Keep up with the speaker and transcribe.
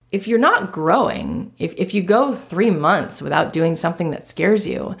if you're not growing, if you go 3 months without doing something that scares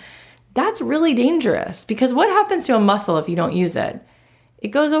you, that's really dangerous, because what happens to a muscle if you don't use it? It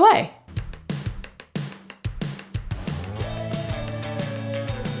goes away.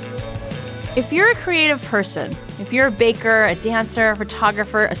 If you're a creative person, if you're a baker, a dancer, a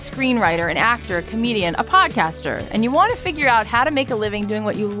photographer, a screenwriter, an actor, a comedian, a podcaster, and you want to figure out how to make a living doing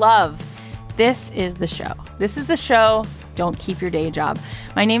what you love, this is the show. This is the show. Don't keep your day job.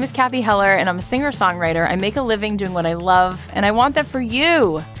 My name is Cathy Heller, and I'm a singer-songwriter. I make a living doing what I love, and I want that for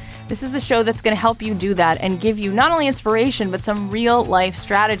you. This is the show that's going to help you do that and give you not only inspiration, but some real-life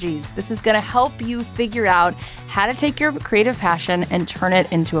strategies. This is going to help you figure out how to take your creative passion and turn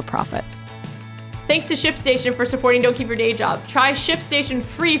it into a profit. Thanks to ShipStation for supporting Don't Keep Your Day Job. Try ShipStation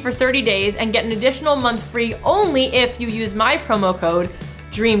free for 30 days and get an additional month free only if you use my promo code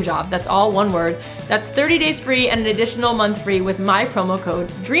DREAMJOB. That's all one word. That's 30 days free and an additional month free with my promo code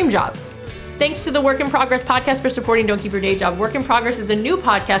DREAMJOB. Thanks to the Work in Progress podcast for supporting Don't Keep Your Day Job. Work in Progress is a new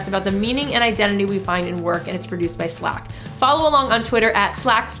podcast about the meaning and identity we find in work, and it's produced by Slack. Follow along on Twitter at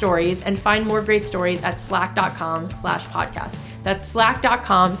Slack Stories and find more great stories at slack.com/podcast. That's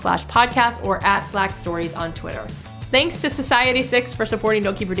slack.com/podcast or at Slack Stories on Twitter. Thanks to Society6 for supporting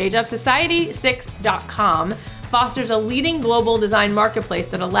Don't Keep Your Day Job. Society6.com fosters a leading global design marketplace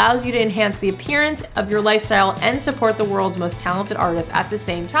that allows you to enhance the appearance of your lifestyle and support the world's most talented artists at the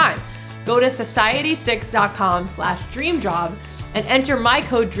same time. Go to society6.com/dreamjob and enter my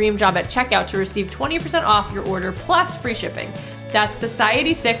code DREAMJOB at checkout to receive 20% off your order plus free shipping. That's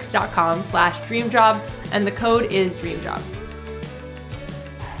society6.com/dreamjob and the code is DREAMJOB.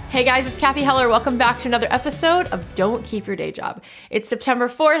 Hey guys, it's Cathy Heller. Welcome back to another episode of Don't Keep Your Day Job. It's September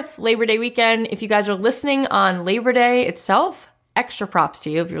 4th, Labor Day weekend. If you guys are listening on Labor Day itself, extra props to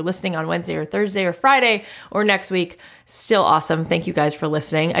you. If you're listening on Wednesday or Thursday or Friday or next week, still awesome. Thank you guys for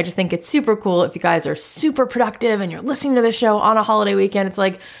listening. I just think it's super cool if you guys are super productive and you're listening to the show on a holiday weekend. It's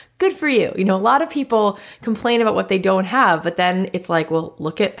like, good for you. You know, a lot of people complain about what they don't have, but then it's like, well,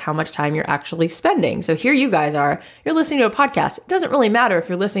 look at how much time you're actually spending. So here you guys are, you're listening to a podcast. It doesn't really matter if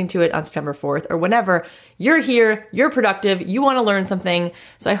you're listening to it on September 4th or whenever. You're here, you're productive, you want to learn something.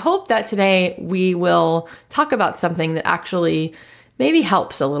 So I hope that today we will talk about something that actually maybe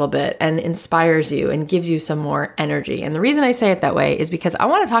helps a little bit and inspires you and gives you some more energy. And the reason I say it that way is because I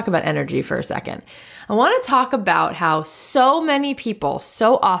want to talk about energy for a second. I want to talk about how so many people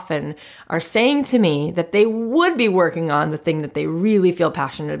so often are saying to me that they would be working on the thing that they really feel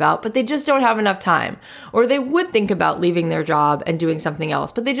passionate about, but they just don't have enough time. Or they would think about leaving their job and doing something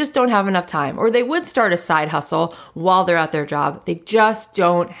else, but they just don't have enough time. Or they would start a side hustle while they're at their job. They just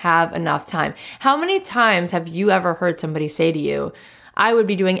don't have enough time. How many times have you ever heard somebody say to you, I would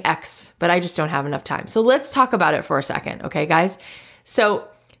be doing X, but I just don't have enough time? So let's talk about it for a second, okay, guys? So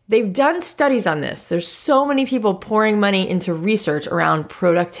they've done studies on this. There's so many people pouring money into research around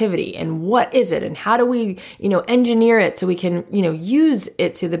productivity and what is it and how do we, engineer it so we can, use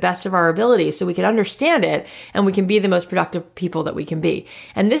it to the best of our ability so we can understand it and we can be the most productive people that we can be.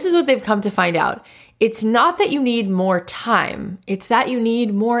 And this is what they've come to find out. It's not that you need more time. It's that you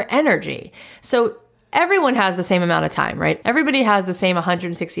need more energy. So everyone has the same amount of time, right? Everybody has the same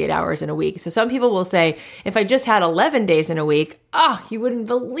 168 hours in a week. So some people will say, if I just had 11 days in a week, you wouldn't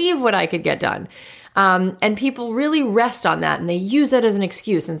believe what I could get done. And people really rest on that and they use that as an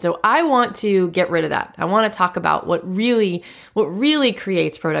excuse. And so I want to get rid of that. I want to talk about what really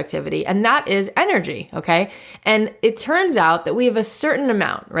creates productivity, and that is energy, okay? And it turns out that we have a certain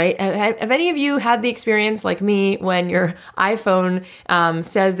amount, right? Have any of you had the experience like me when your iPhone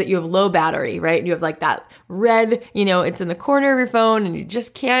says that you have low battery, right? You have like that red, it's in the corner of your phone and you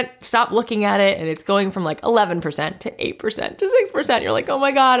just can't stop looking at it and it's going from like 11% to 8% to 6%. You're like, oh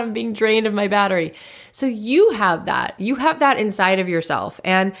my God, I'm being drained of my battery. So you have that inside of yourself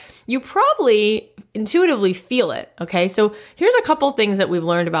and you probably intuitively feel it. Okay. So here's a couple things that we've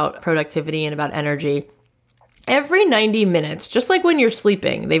learned about productivity and about energy. Every 90 minutes, just like when you're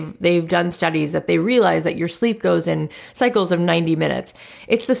sleeping, they've done studies that they realize that your sleep goes in cycles of 90 minutes.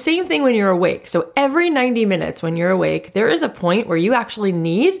 It's the same thing when you're awake. So every 90 minutes when you're awake, there is a point where you actually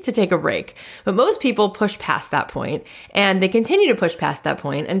need to take a break. But most people push past that point and they continue to push past that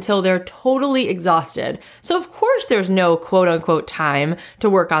point until they're totally exhausted. So of course there's no quote unquote time to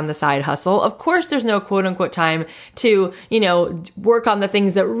work on the side hustle. Of course there's no quote unquote time to, work on the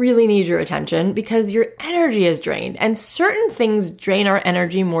things that really need your attention because your energy is drained, and certain things drain our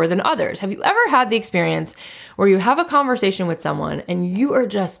energy more than others. Have you ever had the experience where you have a conversation with someone and you are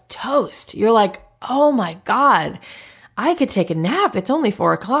just toast? You're like, oh my God, I could take a nap. It's only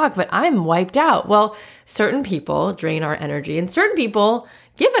 4 o'clock, but I'm wiped out. Well, certain people drain our energy and certain people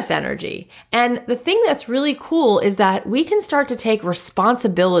give us energy. And the thing that's really cool is that we can start to take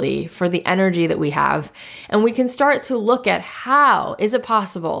responsibility for the energy that we have. And we can start to look at how is it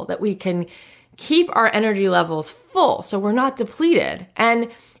possible that we can keep our energy levels full so we're not depleted. And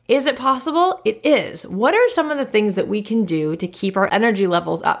is it possible? It is. What are some of the things that we can do to keep our energy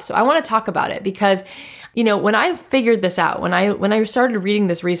levels up? So I want to talk about it because when I figured this out, when I started reading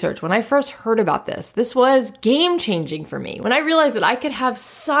this research, when I first heard about this was game changing for me. When I realized that I could have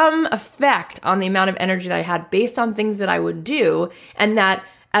some effect on the amount of energy that I had based on things that I would do, and that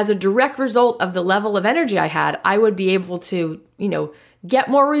as a direct result of the level of energy I had, I would be able to, get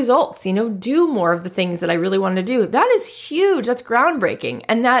more results, do more of the things that I really wanted to do. That is huge. That's groundbreaking.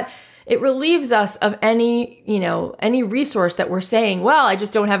 And that it relieves us of any resource that we're saying, well, I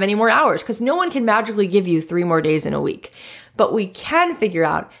just don't have any more hours, because no one can magically give you 3 more days in a week. But we can figure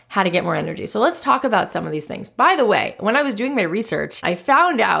out how to get more energy. So let's talk about some of these things. By the way, when I was doing my research, I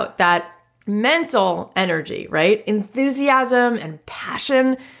found out that mental energy, right? Enthusiasm and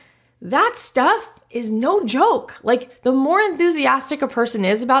passion, that stuff is no joke. Like, the more enthusiastic a person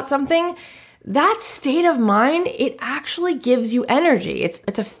is about something, that state of mind, it actually gives you energy.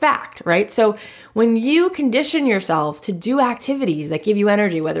 It's a fact, right? So when you condition yourself to do activities that give you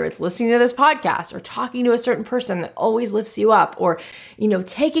energy, whether it's listening to this podcast or talking to a certain person that always lifts you up, or,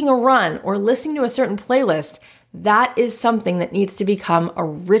 taking a run or listening to a certain playlist, that is something that needs to become a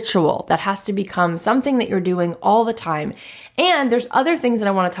ritual. That has to become something that you're doing all the time. And there's other things that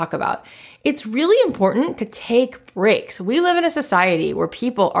I want to talk about. It's really important to take breaks. We live in a society where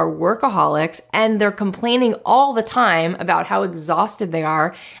people are workaholics and they're complaining all the time about how exhausted they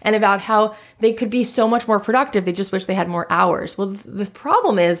are and about how they could be so much more productive. They just wish they had more hours. Well, the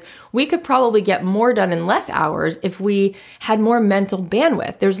problem is we could probably get more done in less hours if we had more mental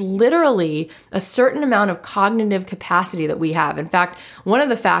bandwidth. There's literally a certain amount of cognitive capacity that we have. In fact, one of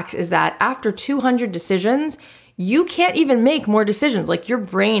the facts is that after 200 decisions, you can't even make more decisions. Like, your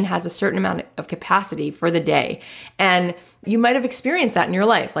brain has a certain amount of capacity for the day. And you might have experienced that in your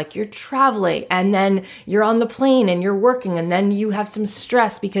life. Like, you're traveling and then you're on the plane and you're working and then you have some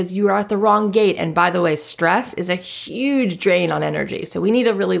stress because you are at the wrong gate. And by the way, stress is a huge drain on energy. So we need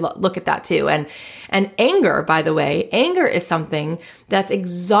to really look at that too. And anger, by the way, anger is something that's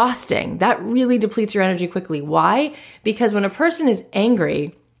exhausting. That really depletes your energy quickly. Why? Because when a person is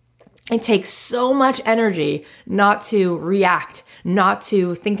angry, it takes so much energy not to react, not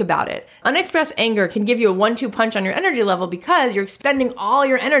to think about it. Unexpressed anger can give you a 1-2 punch on your energy level because you're expending all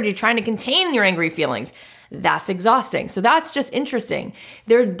your energy trying to contain your angry feelings. That's exhausting. So that's just interesting.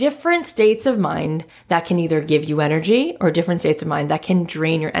 There are different states of mind that can either give you energy or different states of mind that can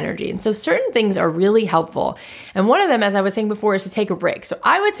drain your energy. And so certain things are really helpful. And one of them, as I was saying before, is to take a break. So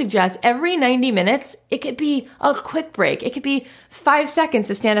I would suggest every 90 minutes, it could be a quick break. It could be 5 seconds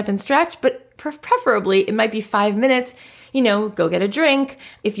to stand up and stretch, but preferably it might be 5 minutes. Go get a drink.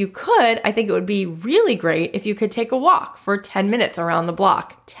 If you could, I think it would be really great if you could take a walk for 10 minutes around the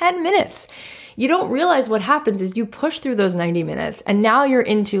block. 10 minutes. You don't realize what happens is you push through those 90 minutes and now you're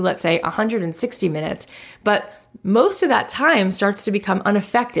into, let's say, 160 minutes. But most of that time starts to become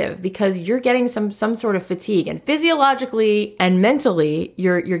ineffective because you're getting some sort of fatigue, and physiologically and mentally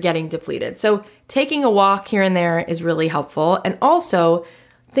you're getting depleted. So taking a walk here and there is really helpful. And also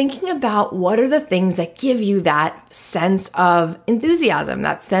thinking about what are the things that give you that sense of enthusiasm,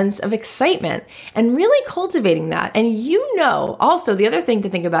 that sense of excitement, and really cultivating that. And also the other thing to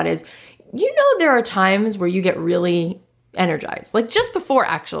think about is, there are times where you get really energized. Like just before,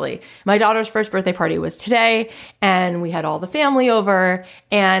 actually, my daughter's first birthday party was today, and we had all the family over,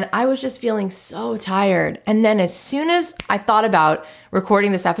 and I was just feeling so tired. And then as soon as I thought about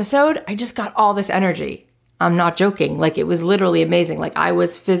recording this episode, I just got all this energy. I'm not joking. Like, it was literally amazing. Like, I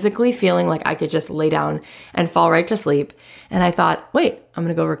was physically feeling like I could just lay down and fall right to sleep. And I thought, wait, I'm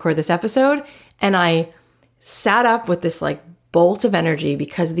going to go record this episode. And I sat up with this bolt of energy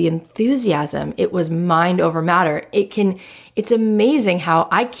because the enthusiasm, it was mind over matter. It's amazing how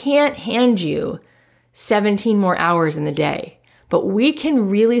I can't hand you 17 more hours in the day, but we can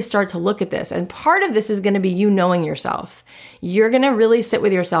really start to look at this. And part of this is going to be you knowing yourself. You're going to really sit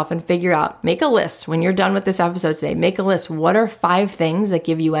with yourself and figure out, make a list when you're done with this episode today, make a list. What are 5 things that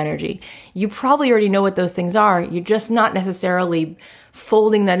give you energy? You probably already know what those things are. You're just not necessarily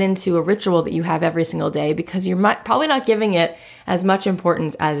folding that into a ritual that you have every single day because you're probably not giving it as much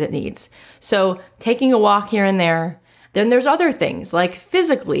importance as it needs. So taking a walk here and there, Then there's other things like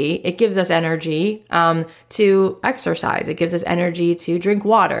physically, it gives us energy to exercise. It gives us energy to drink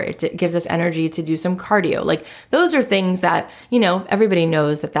water. It gives us energy to do some cardio. Like those are things that, everybody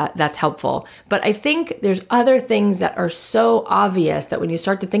knows that's helpful. But I think there's other things that are so obvious that when you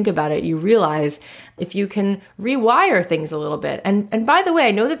start to think about it, you realize if you can rewire things a little bit. And by the way,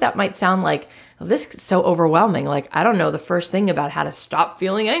 I know that might sound like, this is so overwhelming. Like, I don't know the first thing about how to stop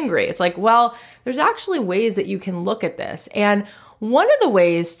feeling angry. It's like, well, there's actually ways that you can look at this. And one of the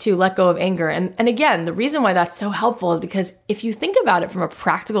ways to let go of anger, and again, the reason why that's so helpful is because if you think about it from a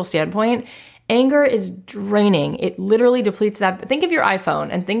practical standpoint, anger is draining. It literally depletes that. Think of your iPhone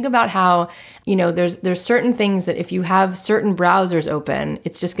and think about how, there's certain things that if you have certain browsers open,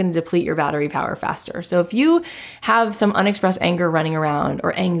 it's just going to deplete your battery power faster. So if you have some unexpressed anger running around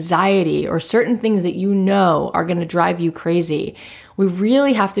or anxiety or certain things that are going to drive you crazy, we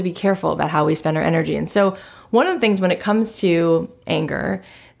really have to be careful about how we spend our energy. And so one of the things when it comes to anger,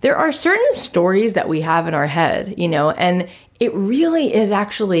 there are certain stories that we have in our head, and it really is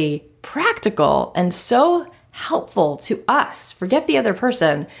actually practical and so helpful to us, forget the other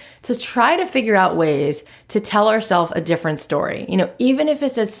person, to try to figure out ways to tell ourselves a different story. Even if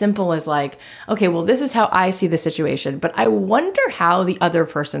it's as simple as like, okay, well, this is how I see the situation, but I wonder how the other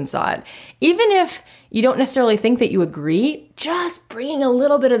person saw it. Even if you don't necessarily think that you agree, just bringing a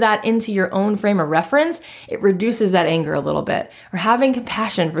little bit of that into your own frame of reference, it reduces that anger a little bit. Or having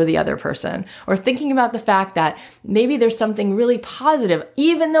compassion for the other person, or thinking about the fact that maybe there's something really positive,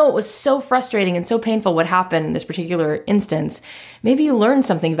 even though it was so frustrating and so painful what happened in this particular instance, maybe you learned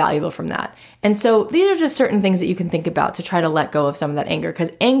something valuable from that. And so these are just certain things that you can think about to try to let go of some of that anger.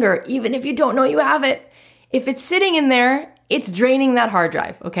 Because anger, even if you don't know you have it, if it's sitting in there, it's draining that hard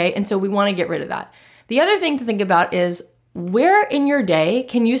drive, okay? And so we want to get rid of that. The other thing to think about is where in your day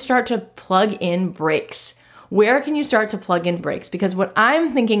can you start to plug in breaks? Where can you start to plug in breaks? Because what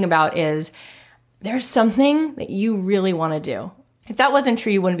I'm thinking about is there's something that you really want to do. If that wasn't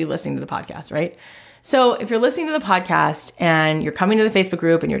true, you wouldn't be listening to the podcast, right? So if you're listening to the podcast and you're coming to the Facebook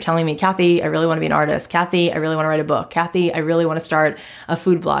group and you're telling me, Cathy, I really want to be an artist. Cathy, I really want to write a book. Cathy, I really want to start a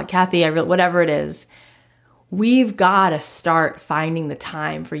food blog. Cathy, whatever it is. We've got to start finding the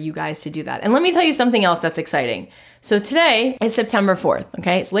time for you guys to do that. And let me tell you something else that's exciting. So today is September 4th,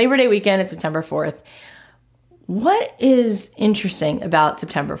 okay? It's Labor Day weekend, it's September 4th. What is interesting about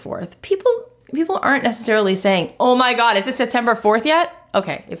September 4th? People aren't necessarily saying, oh my God, is it September 4th yet?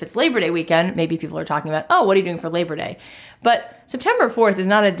 Okay, if it's Labor Day weekend, maybe people are talking about, oh, what are you doing for Labor Day? But September 4th is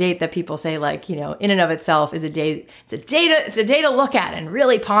not a date that people say like, in and of itself is it's a day to look at and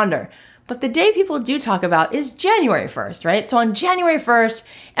really ponder. But the day people do talk about is January 1st, right? So on January 1st,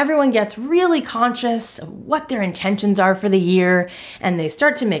 everyone gets really conscious of what their intentions are for the year, and they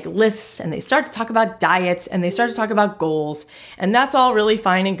start to make lists, and they start to talk about diets, and they start to talk about goals, and that's all really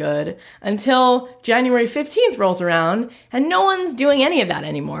fine and good until January 15th rolls around, and no one's doing any of that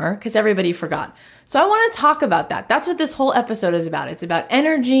anymore because everybody forgot. So I want to talk about that. That's what this whole episode is about. It's about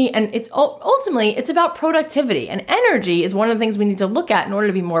energy, and it's about productivity. And energy is one of the things we need to look at in order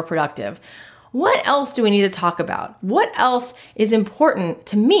to be more productive. What else do we need to talk about? What else is important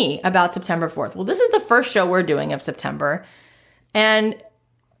to me about September 4th? Well, this is the first show we're doing of September. And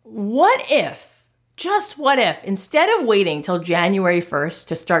just what if, instead of waiting till January 1st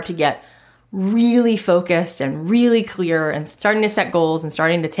to start to get really focused and really clear and starting to set goals and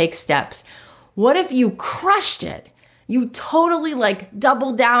starting to take steps, what if you crushed it? You totally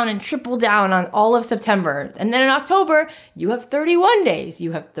double down and triple down on all of September. And then in October, you have 31 days.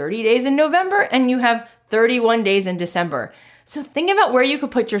 You have 30 days in November and you have 31 days in December. So think about where you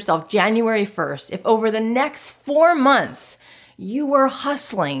could put yourself January 1st. If over the next 4 months, you were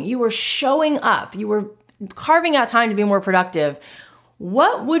hustling, you were showing up, you were carving out time to be more productive,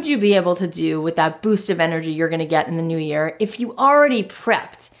 what would you be able to do with that boost of energy you're going to get in the new year if you already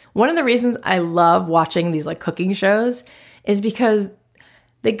prepped? One of the reasons I love watching these cooking shows is because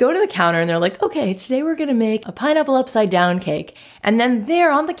they go to the counter and they're like, okay, today we're going to make a pineapple upside down cake. And then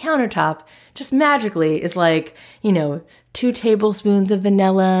there on the countertop, just magically is 2 tablespoons of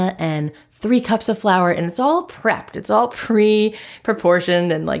vanilla and 3 cups of flour. And it's all prepped. It's all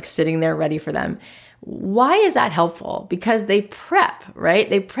pre-proportioned and sitting there ready for them. Why is that helpful? Because they prep, right?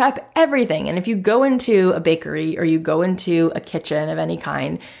 They prep everything. And if you go into a bakery or you go into a kitchen of any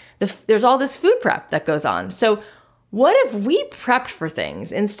kind, there's all this food prep that goes on. So What if we prepped for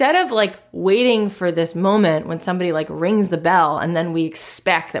things instead of like waiting for this moment when somebody like rings the bell and then we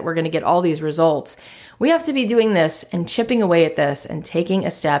expect that we're going to get all these results? We have to be doing this and chipping away at this and taking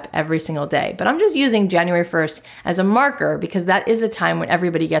a step every single day. But I'm just using January 1st as a marker because that is a time when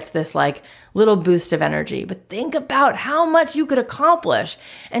everybody gets this like little boost of energy. But think about how much you could accomplish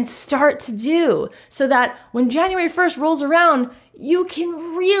and start to do so that when January 1st rolls around, you can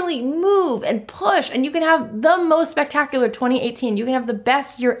really move and push and you can have the most spectacular 2018. You can have the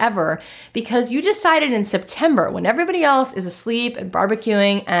best year ever because you decided in September when everybody else is asleep and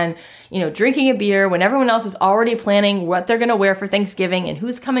barbecuing and, drinking a beer, when everyone else is already planning what they're going to wear for Thanksgiving and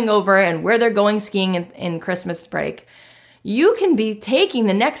who's coming over and where they're going skiing in Christmas break. You can be taking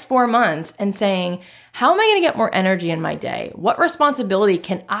the next 4 months and saying, how am I going to get more energy in my day? What responsibility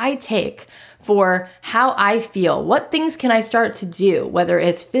can I take for how I feel? What things can I start to do, whether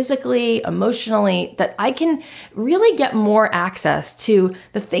it's physically, emotionally, that I can really get more access to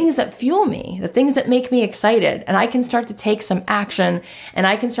the things that fuel me, the things that make me excited, and I can start to take some action and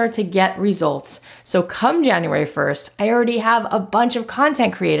I can start to get results. So come January 1st, I already have a bunch of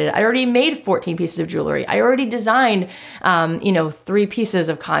content created. I already made 14 pieces of jewelry. I already designed, 3 pieces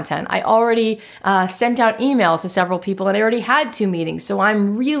of content. I already sent out emails to several people and I already had 2 meetings. So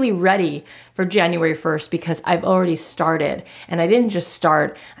I'm really ready for January 1st because I've already started. And I didn't just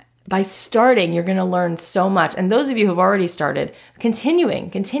start. By starting, you're going to learn so much. And those of you who've already started,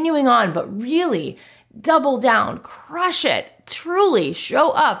 continuing on, but really double down, crush it, truly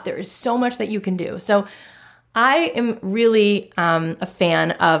show up. There is so much that you can do. So I am really a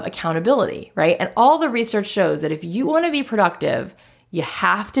fan of accountability, right? And all the research shows that if you want to be productive, you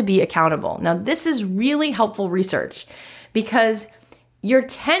have to be accountable. Now, this is really helpful research because you're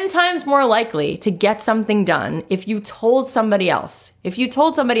 10 times more likely to get something done if you told somebody else.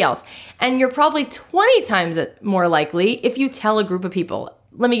 And you're probably 20 times more likely if you tell a group of people.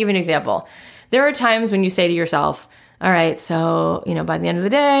 Let me give you an example. There are times when you say to yourself, all right, so, by the end of the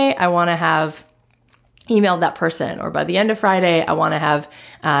day, I want to have emailed that person, or by the end of Friday, I want to have,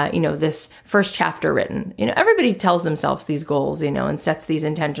 this first chapter written. Everybody tells themselves these goals, and sets these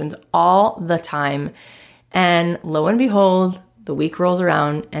intentions all the time. And lo and behold, the week rolls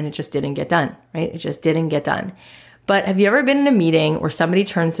around and it just didn't get done, right? It just didn't get done. But have you ever been in a meeting where somebody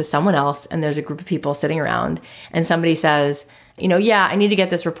turns to someone else and there's a group of people sitting around and somebody says, yeah, I need to get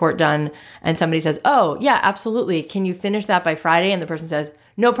this report done. And somebody says, oh, yeah, absolutely. Can you finish that by Friday? And the person says,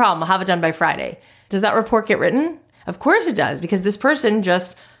 no problem. I'll have it done by Friday. Does that report get written? Of course it does, because this person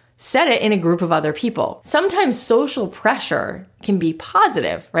just said it in a group of other people. Sometimes social pressure can be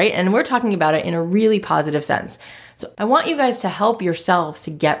positive, right? And we're talking about it in a really positive sense. So I want you guys to help yourselves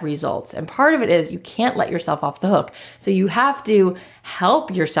to get results. And part of it is you can't let yourself off the hook. So you have to help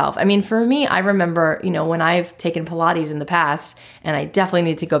yourself. I mean, for me, I remember, when I've taken Pilates in the past, and I definitely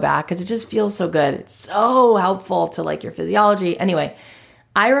need to go back because it just feels so good. It's so helpful to like your physiology. Anyway,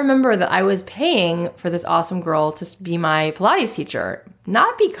 I remember that I was paying for this awesome girl to be my Pilates teacher,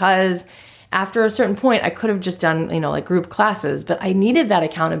 not because after a certain point I could have just done, like group classes, but I needed that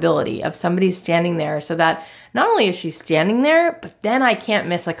accountability of somebody standing there so that not only is she standing there, but then I can't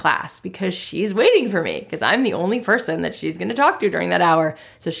miss a class because she's waiting for me because I'm the only person that she's going to talk to during that hour.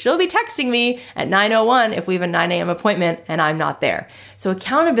 So she'll be texting me at 9:01 if we have a 9 a.m. appointment and I'm not there. So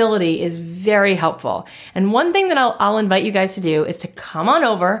accountability is very helpful. And one thing that I'll invite you guys to do is to come on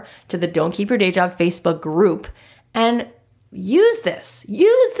over to the Don't Keep Your Day Job Facebook group and use this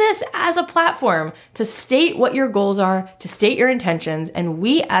as a platform to state what your goals are, to state your intentions, and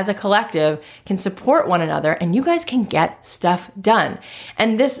we as a collective can support one another and you guys can get stuff done.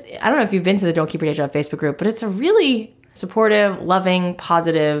 And this, I don't know if you've been to the Don't Keep Your Day Job Facebook group, but it's a really supportive, loving,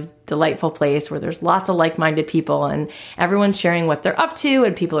 positive, delightful place where there's lots of like-minded people and everyone's sharing what they're up to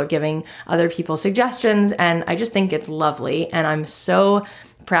and people are giving other people suggestions. And I just think it's lovely. And I'm so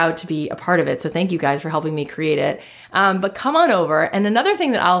proud to be a part of it. So thank you guys for helping me create it. But come on over. And another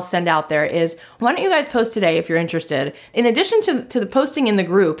thing that I'll send out there is, why don't you guys post today if you're interested? In addition to the posting in the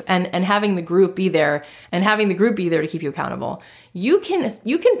group and having the group be there and having the group be there to keep you accountable, you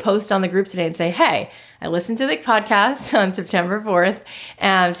can post on the group today and say, hey, I listened to the podcast on September 4th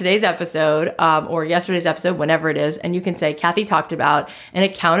and today's episode, or yesterday's episode, whenever it is. And you can say, Cathy talked about an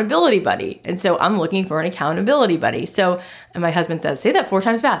accountability buddy. And so I'm looking for an accountability buddy. So, and my husband says, say that 4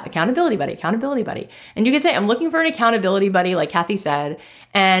 times fast, accountability buddy, accountability buddy. And you can say, I'm looking for an accountability buddy, like Cathy said.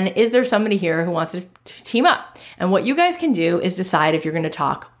 And is there somebody here who wants to team up? And what you guys can do is decide if you're going to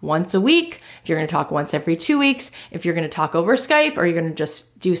talk once a week, if you're going to talk once every 2 weeks, if you're going to talk over Skype, or you're going to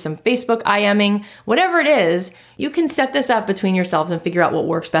just do some Facebook IMing, whatever it is, you can set this up between yourselves and figure out what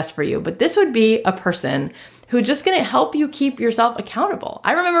works best for you. But this would be a person who are just going to help you keep yourself accountable.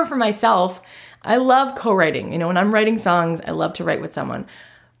 I remember for myself, I love co-writing. When I'm writing songs, I love to write with someone.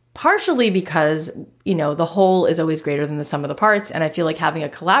 Partially because, the whole is always greater than the sum of the parts. And I feel like having a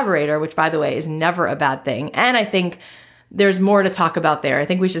collaborator, which by the way is never a bad thing. And I think there's more to talk about there. I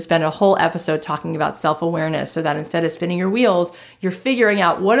think we should spend a whole episode talking about self-awareness so that instead of spinning your wheels, you're figuring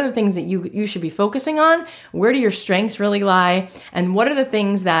out what are the things that you should be focusing on, where do your strengths really lie, and what are the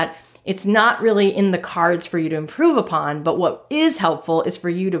things that it's not really in the cards for you to improve upon, but what is helpful is for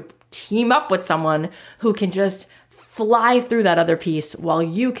you to team up with someone who can just fly through that other piece while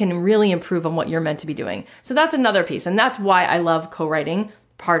you can really improve on what you're meant to be doing. So that's another piece. And that's why I love co-writing,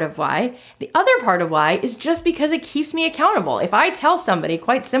 part of why. The other part of why is just because it keeps me accountable. If I tell somebody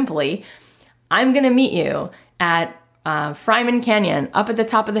quite simply, I'm going to meet you at Fryman Canyon up at the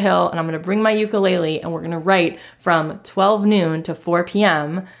top of the hill, and I'm going to bring my ukulele and we're going to write from 12 noon to 4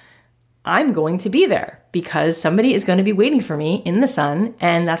 p.m., I'm going to be there because somebody is going to be waiting for me in the sun,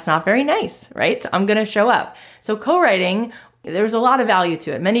 and that's not very nice, right? So I'm going to show up. So co-writing, there's a lot of value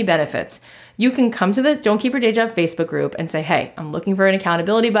to it, many benefits. You can come to the Don't Keep Your Day Job Facebook group and say, hey, I'm looking for an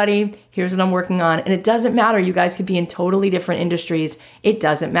accountability buddy. Here's what I'm working on. And it doesn't matter. You guys could be in totally different industries. It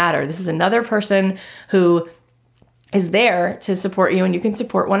doesn't matter. This is another person who is there to support you, and you can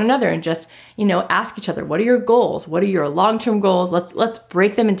support one another and just, ask each other, what are your goals? What are your long-term goals? Let's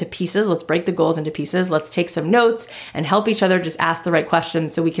break them into pieces. Let's break the goals into pieces. Let's take some notes and help each other just ask the right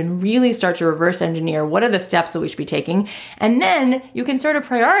questions so we can really start to reverse engineer what are the steps that we should be taking. And then you can sort of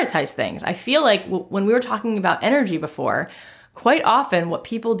prioritize things. I feel like when we were talking about energy before, quite often what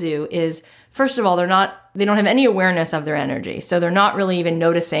people do is, first of all, they don't have any awareness of their energy. So they're not really even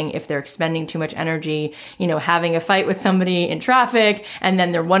noticing if they're expending too much energy, having a fight with somebody in traffic, and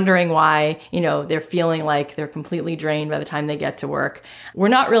then they're wondering why, they're feeling like they're completely drained by the time they get to work. We're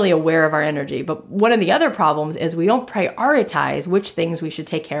not really aware of our energy. But one of the other problems is we don't prioritize which things we should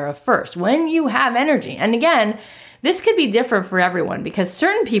take care of first when you have energy. And again, this could be different for everyone because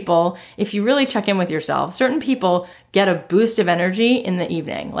certain people, if you really check in with yourself, certain people get a boost of energy in the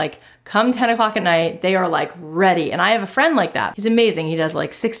evening. Like come 10 o'clock at night, they are like ready. And I have a friend like that. He's amazing. He does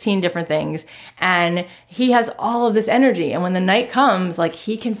like 16 different things and he has all of this energy. And when the night comes, like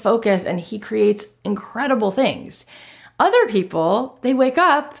he can focus and he creates incredible things. Other people, they wake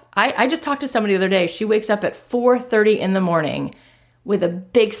up. I just talked to somebody the other day. She wakes up at 4:30 in the morning with a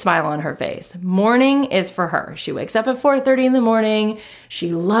big smile on her face. Morning is for her. She wakes up at 4:30 in the morning.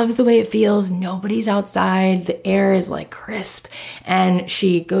 She loves the way it feels. Nobody's outside. The air is like crisp. And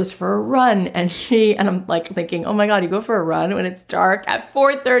she goes for a run. And I'm like thinking, oh my God, you go for a run when it's dark at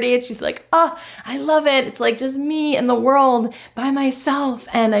 4:30. And she's like, oh, I love it. It's like just me and the world by myself.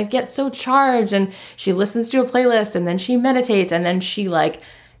 And I get so charged. And she listens to a playlist and then she meditates and then she like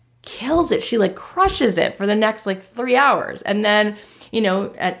kills it. She like crushes it for the next like 3 hours. And then,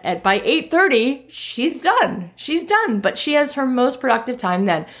 by 8:30, she's done, but she has her most productive time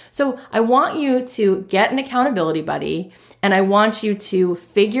then. So I want you to get an accountability buddy, and I want you to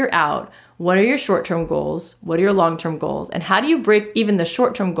figure out what are your short-term goals, what are your long-term goals, and how do you break even the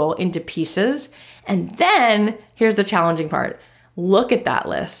short-term goal into pieces? And then here's the challenging part. Look at that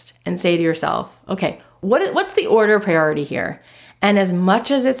list and say to yourself, okay, what's the order of priority here? And as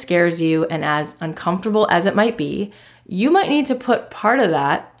much as it scares you and as uncomfortable as it might be, you might need to put part of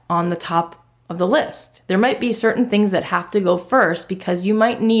that on the top of the list. There might be certain things that have to go first because you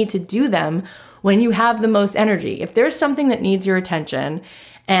might need to do them when you have the most energy. If there's something that needs your attention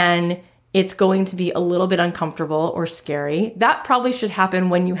and it's going to be a little bit uncomfortable or scary, that probably should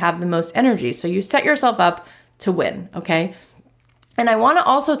happen when you have the most energy. So you set yourself up to win, okay? And I want to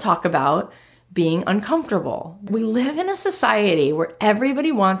also talk about being uncomfortable. We live in a society where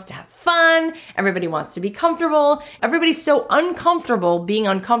everybody wants to have fun, everybody wants to be comfortable, everybody's so uncomfortable being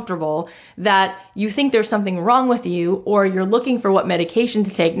uncomfortable that you think there's something wrong with you or you're looking for what medication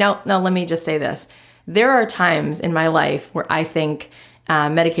to take. Now let me just say this. There are times in my life where I think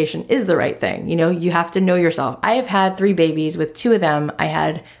medication is the right thing. You have to know yourself. I have had 3 babies. With 2 of them, I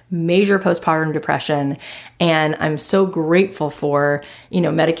had major postpartum depression. And I'm so grateful for,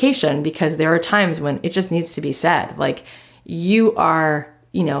 medication because there are times when it just needs to be said. Like you are,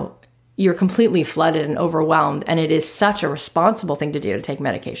 you're completely flooded and overwhelmed. And it is such a responsible thing to do to take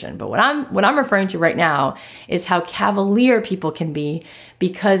medication. But what I'm referring to right now is how cavalier people can be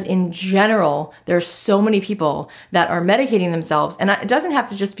because in general, there's so many people that are medicating themselves. And it doesn't have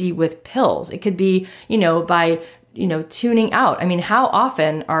to just be with pills. It could be, by tuning out. I mean, how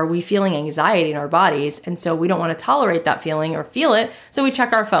often are we feeling anxiety in our bodies? And so we don't want to tolerate that feeling or feel it. So we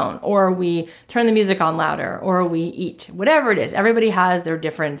check our phone or we turn the music on louder or we eat, whatever it is. Everybody has their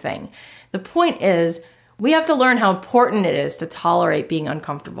different thing. The point is We have to learn how important it is to tolerate being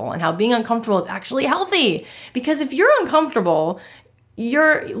uncomfortable and how being uncomfortable is actually healthy. Because if you're uncomfortable,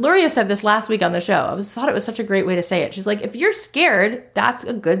 Luria said this last week on the show. I thought it was such a great way to say it. She's like, if you're scared, that's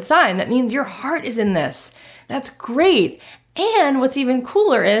a good sign. That means your heart is in this. That's great. And what's even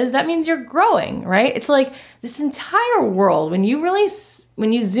cooler is that means you're growing, right? It's like this entire world, when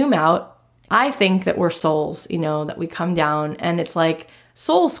you zoom out, I think that we're souls, that we come down and it's like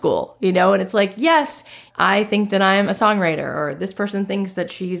soul school, and it's like, yes, I think that I'm a songwriter, or this person thinks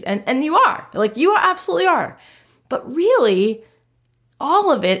that she's, and you are, like, you absolutely are. But really, all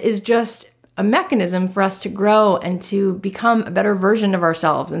of it is just a mechanism for us to grow and to become a better version of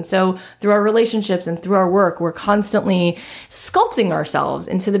ourselves. And so through our relationships and through our work, we're constantly sculpting ourselves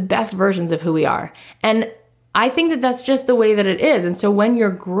into the best versions of who we are. And I think that that's just the way that it is. And so when you're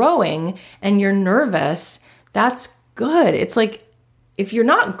growing and you're nervous, that's good. It's like, if you're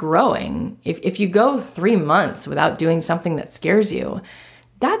not growing, if you go 3 months without doing something that scares you,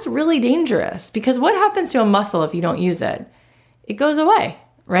 that's really dangerous, because what happens to a muscle if you don't use it? It goes away,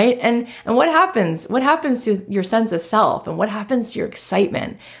 right? And what happens? What happens to your sense of self, and what happens to your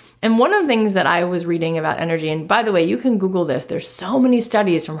excitement? And one of the things that I was reading about energy, and by the way, you can Google this. There's so many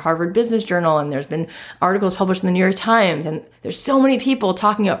studies from Harvard Business Journal, and there's been articles published in the New York Times, and there's so many people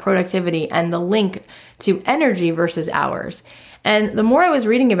talking about productivity and the link to energy versus hours. And the more I was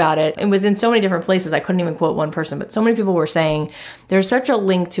reading about it, it was in so many different places. I couldn't even quote one person, but so many people were saying there's such a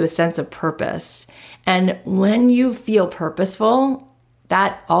link to a sense of purpose. And when you feel purposeful,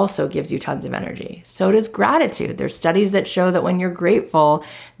 that also gives you tons of energy. So does gratitude. There's studies that show that when you're grateful,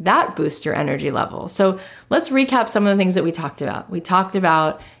 that boosts your energy level. So let's recap some of the things that we talked about. We talked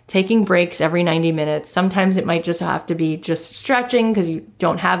about taking breaks every 90 minutes. Sometimes it might just have to be just stretching because you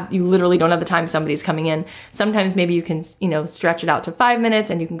literally don't have the time somebody's coming in. Sometimes maybe you can, stretch it out to 5 minutes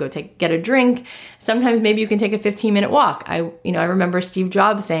and you can go get a drink. Sometimes maybe you can take a 15-minute walk. I remember Steve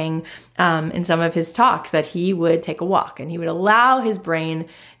Jobs saying in some of his talks that he would take a walk and he would allow his brain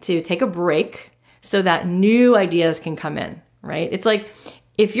to take a break so that new ideas can come in, right? It's like,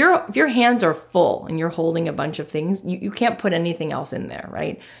 if your hands are full and you're holding a bunch of things, you can't put anything else in there,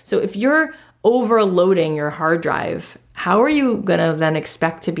 right? So if you're overloading your hard drive, how are you going to then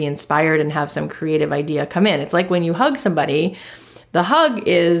expect to be inspired and have some creative idea come in? It's like when you hug somebody, the hug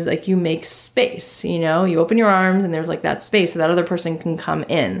is like you make space, you open your arms and there's like that space so that other person can come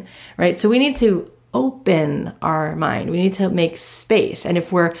in, right? So we need to open our mind. We need to make space. And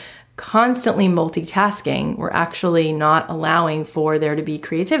if we're constantly multitasking, we're actually not allowing for there to be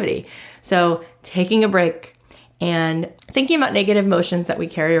creativity. So taking a break and thinking about negative emotions that we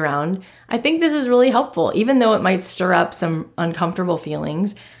carry around, I think this is really helpful. Even though it might stir up some uncomfortable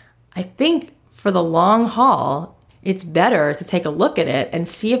feelings, I think for the long haul, it's better to take a look at it and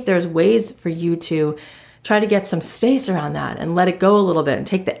see if there's ways for you to try to get some space around that and let it go a little bit and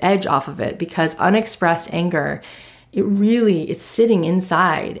take the edge off of it, because unexpressed anger, it's sitting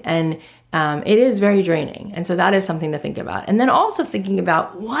inside and it is very draining. And so that is something to think about. And then also thinking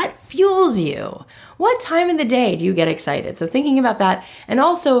about what fuels you. What time of the day do you get excited? So thinking about that, and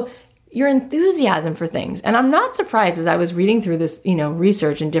also your enthusiasm for things. And I'm not surprised, as I was reading through this,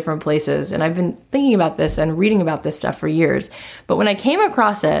 research in different places, and I've been thinking about this and reading about this stuff for years. But when I came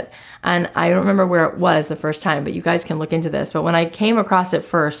across it, and I don't remember where it was the first time, but you guys can look into this. But when I came across it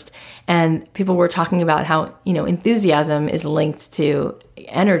first, and people were talking about how, enthusiasm is linked to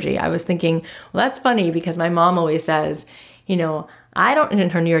energy, I was thinking, well, that's funny, because my mom always says, I don't, in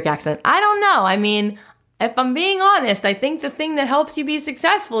her New York accent, I don't know. I mean, if I'm being honest, I think the thing that helps you be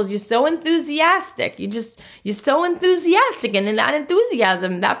successful is you're so enthusiastic. You're so enthusiastic. And in that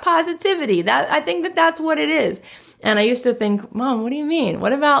enthusiasm, that positivity, I think that's what it is. And I used to think, Mom, what do you mean?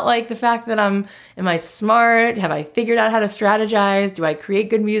 What about like the fact that am I smart? Have I figured out how to strategize? Do I create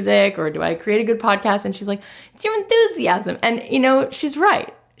good music, or do I create a good podcast? And she's like, it's your enthusiasm. And she's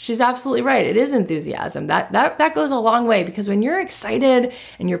right. She's absolutely right. It is enthusiasm. That goes a long way, because when you're excited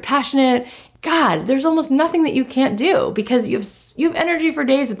and you're passionate, God, there's almost nothing that you can't do, because you have energy for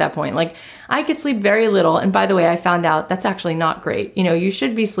days at that point. Like, I could sleep very little. And by the way, I found out that's actually not great. You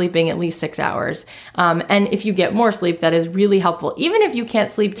should be sleeping at least 6 hours. And if you get more sleep, that is really helpful. Even if you can't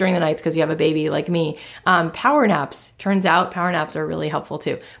sleep during the nights because you have a baby like me, power naps, turns out power naps are really helpful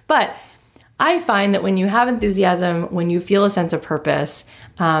too. But I find that when you have enthusiasm, when you feel a sense of purpose,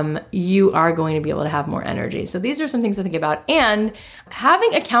 you are going to be able to have more energy. So these are some things to think about. And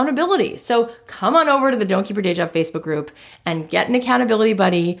having accountability. So come on over to the Don't Keep Your Day Job Facebook group and get an accountability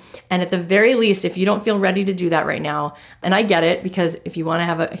buddy. And at the very least, if you don't feel ready to do that right now, and I get it, because if you want to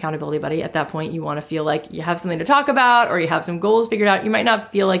have an accountability buddy, at that point, you want to feel like you have something to talk about or you have some goals figured out. You might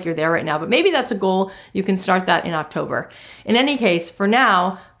not feel like you're there right now, but maybe that's a goal. You can start that in October. In any case, for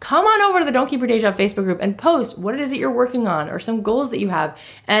now, come on over to the Don't Keep Your Day Job Facebook group and post what it is that you're working on or some goals that you have,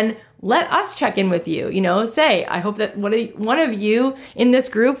 and let us check in with you. Say, I hope that one of you in this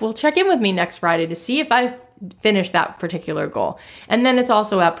group will check in with me next Friday to see if I finished that particular goal. And then it's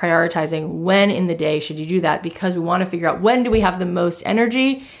also about prioritizing when in the day should you do that, because we want to figure out when do we have the most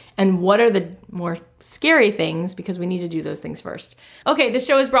energy and what are the more scary things, because we need to do those things first. Okay, this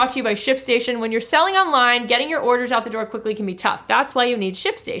show is brought to you by ShipStation. When you're selling online, getting your orders out the door quickly can be tough. That's why you need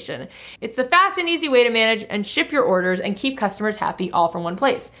ShipStation. It's the fast and easy way to manage and ship your orders and keep customers happy all from one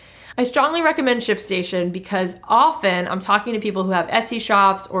place. I strongly recommend ShipStation because often I'm talking to people who have Etsy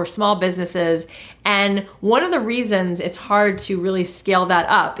shops or small businesses, and one of the reasons it's hard to really scale that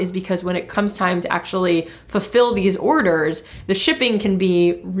up is because when it comes time to actually fulfill these orders, the shipping can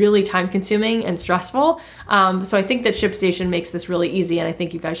be really time consuming and stressful. So I think that ShipStation makes this really easy, and I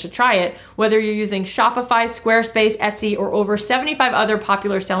think you guys should try it. Whether you're using Shopify, Squarespace, Etsy, or over 75 other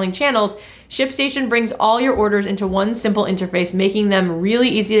popular selling channels, ShipStation brings all your orders into one simple interface, making them really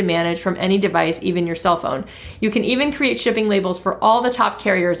easy to manage from any device, even your cell phone. You can even create shipping labels for all the top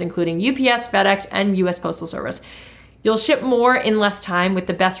carriers, including UPS, FedEx, and US Postal Service. You'll ship more in less time with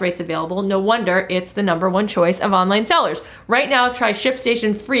the best rates available. No wonder it's the #1 choice of online sellers. Right now, try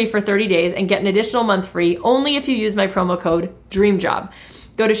ShipStation free for 30 days and get an additional month free only if you use my promo code DREAMJOB.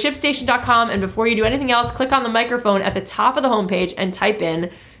 Go to ShipStation.com, and before you do anything else, click on the microphone at the top of the homepage and type in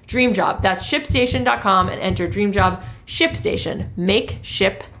DreamJob. That's ShipStation.com and enter DreamJob. ShipStation. Make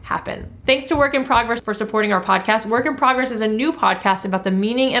ship happen. Thanks to Work in Progress for supporting our podcast. Work in Progress is a new podcast about the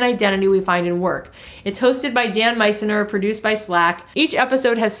meaning and identity we find in work. It's hosted by Dan Meissner, produced by Slack. Each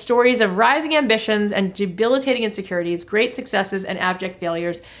episode has stories of rising ambitions and debilitating insecurities, great successes and abject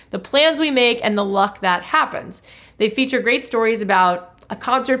failures, the plans we make, and the luck that happens. They feature great stories about a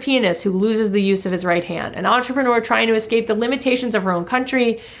concert pianist who loses the use of his right hand, an entrepreneur trying to escape the limitations of her own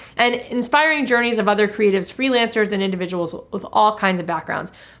country, and inspiring journeys of other creatives, freelancers, and individuals with all kinds of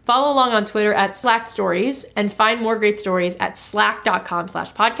backgrounds. Follow along on Twitter at Slack Stories and find more great stories at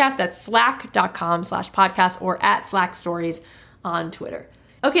slack.com/podcast. That's slack.com/podcast or at Slack Stories on Twitter.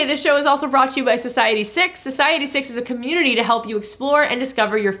 Okay, this show is also brought to you by Society6. Society6 is a community to help you explore and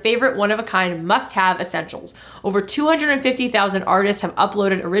discover your favorite one-of-a-kind must-have essentials. Over 250,000 artists have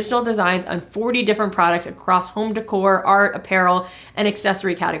uploaded original designs on 40 different products across home decor, art, apparel, and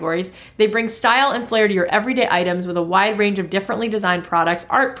accessory categories. They bring style and flair to your everyday items with a wide range of differently designed products,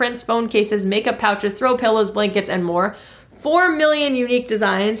 art prints, phone cases, makeup pouches, throw pillows, blankets, and more. 4 million unique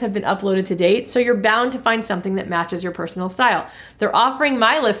designs have been uploaded to date, so you're bound to find something that matches your personal style. They're offering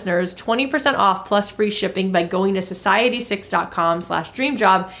my listeners 20% off plus free shipping by going to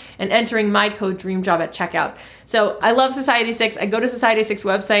society6.com/dreamjob and entering my code DREAMJOB at checkout. So I love Society6. I go to Society6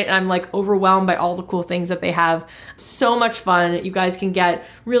 website and I'm like overwhelmed by all the cool things that they have. So much fun. You guys can get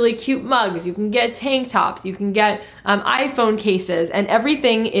really cute mugs. You can get tank tops. You can get iPhone cases, and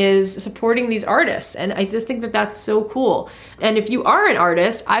everything is supporting these artists. And I just think that that's so cool. And if you are an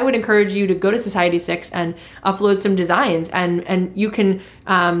artist, I would encourage you to go to Society6 and upload some designs, and you can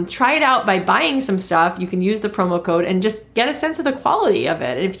try it out by buying some stuff. You can use the promo code and just get a sense of the quality of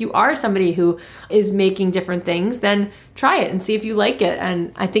it. And if you are somebody who is making different things, then try it and see if you like it.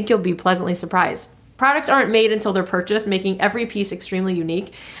 And I think you'll be pleasantly surprised. Products aren't made until they're purchased, making every piece extremely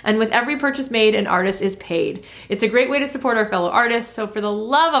unique. And with every purchase made, an artist is paid. It's a great way to support our fellow artists. So for the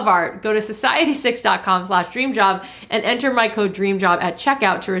love of art, go to society6.com/dreamjob and enter my code DREAMJOB at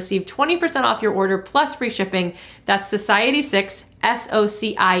checkout to receive 20% off your order plus free shipping. That's Society6,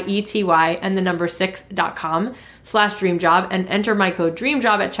 SOCIETY, and the number 6.com/dreamjob, and enter my code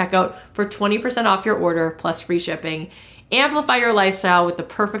DREAMJOB at checkout for 20% off your order plus free shipping. Amplify your lifestyle with the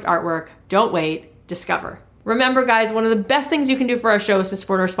perfect artwork. Don't wait. Discover. Remember, guys, one of the best things you can do for our show is to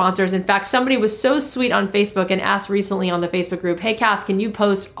support our sponsors. In fact, somebody was so sweet on Facebook and asked recently on the Facebook group, "Hey, Kath, can you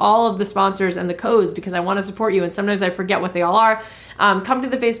post all of the sponsors and the codes because I want to support you?" And sometimes I forget what they all are. Come to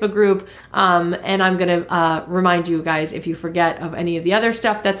the Facebook group, and I'm going to remind you guys if you forget of any of the other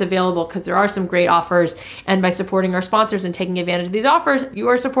stuff that's available, because there are some great offers. And by supporting our sponsors and taking advantage of these offers, you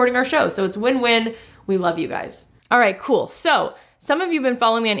are supporting our show. So it's win-win. We love you guys. All right, cool. So some of you have been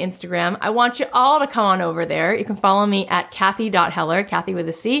following me on Instagram. I want you all to come on over there. You can follow me at Cathy.Heller, Cathy with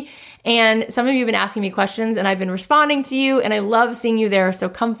a C. And some of you have been asking me questions and I've been responding to you, and I love seeing you there. So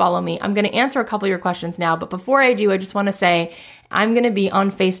come follow me. I'm going to answer a couple of your questions now. But before I do, I just want to say I'm going to be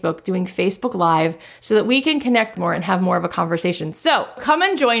on Facebook doing Facebook Live so that we can connect more and have more of a conversation. So come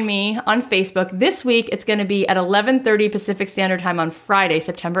and join me on Facebook. This week, it's going to be at 11:30 Pacific Standard Time on Friday,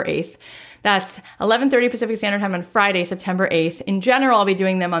 September 8th. That's 11:30 Pacific Standard Time on Friday, September 8th. In general, I'll be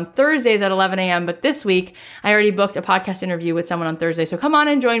doing them on Thursdays at 11 a.m. But this week, I already booked a podcast interview with someone on Thursday. So come on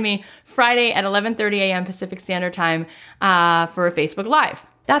and join me Friday at 11:30 a.m. Pacific Standard Time for a Facebook Live.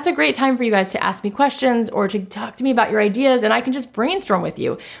 That's a great time for you guys to ask me questions or to talk to me about your ideas, and I can just brainstorm with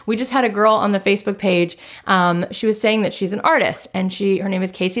you. We just had a girl on the Facebook page. She was saying that she's an artist, and her name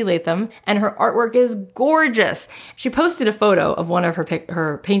is Casey Latham, and her artwork is gorgeous. She posted a photo of one of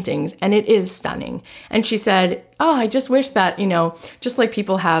her paintings, and it is stunning. And she said, oh, I just wish that, just like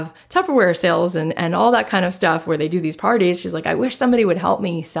people have Tupperware sales and all that kind of stuff where they do these parties, she's like, I wish somebody would help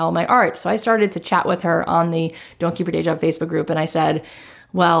me sell my art. So I started to chat with her on the Don't Keep Your Day Job Facebook group, and I said,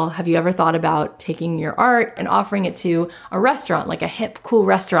 well, have you ever thought about taking your art and offering it to a restaurant, like a hip, cool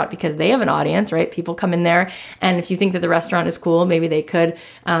restaurant, because they have an audience, right? People come in there, and if you think that the restaurant is cool, maybe they could,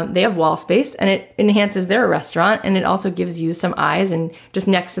 they have wall space, and it enhances their restaurant, and it also gives you some eyes, and just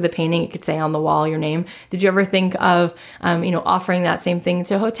next to the painting, it could say on the wall your name. Did you ever think of, offering that same thing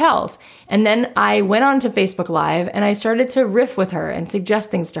to hotels? And then I went on to Facebook Live, and I started to riff with her and suggest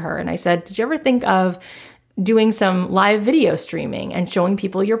things to her, and I said, did you ever think of doing some live video streaming and showing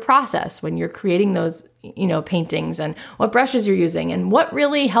people your process when you're creating those, paintings, and what brushes you're using and what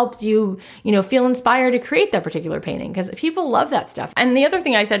really helped you, feel inspired to create that particular painting, because people love that stuff. And the other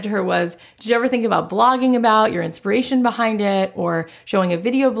thing I said to her was, did you ever think about blogging about your inspiration behind it or showing a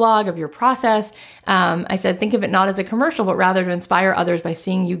video blog of your process? I said, think of it not as a commercial, but rather to inspire others by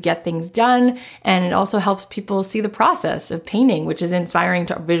seeing you get things done. And it also helps people see the process of painting, which is inspiring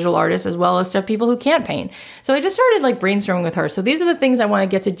to visual artists as well as to people who can't paint. So I just started brainstorming with her. So these are the things I want to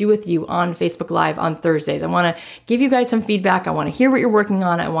get to do with you on Facebook Live on Thursdays. I want to give you guys some feedback. I want to hear what you're working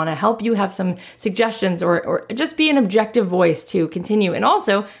on. I want to help you have some suggestions or just be an objective voice to continue and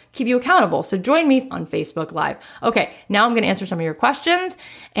also keep you accountable. So join me on Facebook Live. Okay, now I'm going to answer some of your questions.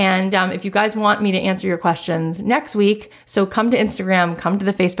 And if you guys want me to answer your questions next week, so come to Instagram, come to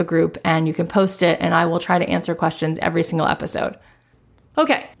the Facebook group, and you can post it, and I will try to answer questions every single episode.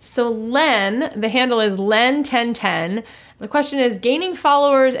 Okay, so Len, the handle is Len1010. The question is, gaining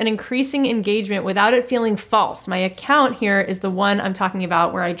followers and increasing engagement without it feeling false. My account here is the one I'm talking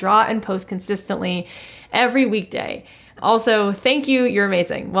about where I draw and post consistently every weekday. Also, thank you. You're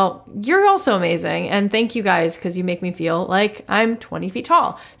amazing. Well, you're also amazing. And thank you guys, because you make me feel like I'm 20 feet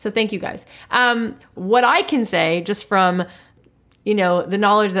tall. So thank you guys. What I can say just from the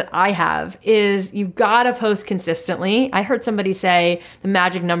knowledge that I have is you've got to post consistently. I heard somebody say the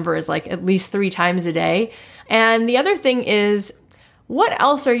magic number is at least 3 times a day. And the other thing is, what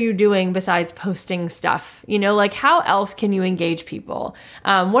else are you doing besides posting stuff? How else can you engage people?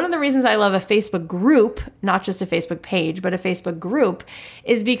 One of the reasons I love a Facebook group, not just a Facebook page, but a Facebook group,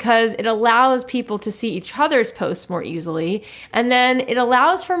 is because it allows people to see each other's posts more easily. And then it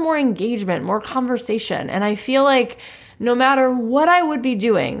allows for more engagement, more conversation. And I feel like no matter what I would be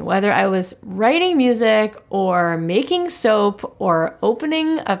doing, whether I was writing music or making soap or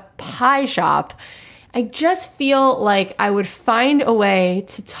opening a pie shop, I just feel like I would find a way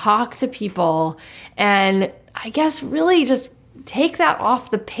to talk to people and I guess really just take that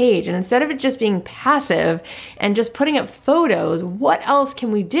off the page. And instead of it just being passive and just putting up photos, what else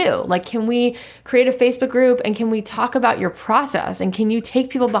can we do? Can we create a Facebook group and can we talk about your process? And can you take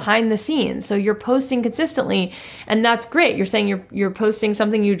people behind the scenes? So you're posting consistently and that's great. You're saying you're posting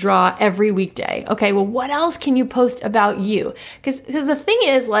something you draw every weekday. Okay, well, what else can you post about you? Because the thing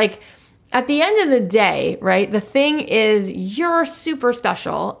is at the end of the day, right, the thing is you're super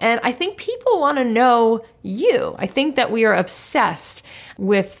special. And I think people want to know you. I think that we are obsessed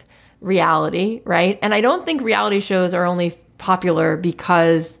with reality, right? And I don't think reality shows are only popular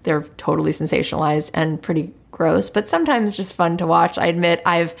because they're totally sensationalized and pretty gross, but sometimes just fun to watch. I admit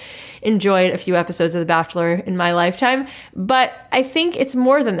I've enjoyed a few episodes of The Bachelor in my lifetime, but I think it's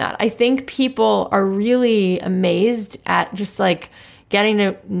more than that. I think people are really amazed at just getting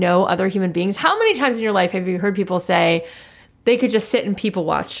to know other human beings. How many times in your life have you heard people say they could just sit and people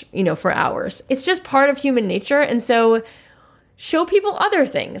watch, for hours? It's just part of human nature. And so show people other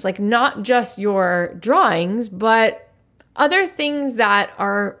things, not just your drawings, but other things that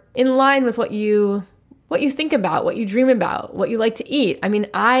are in line with what you think about, what you dream about, what you like to eat. I mean,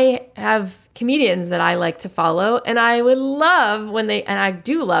 I have comedians that I like to follow, and I would love I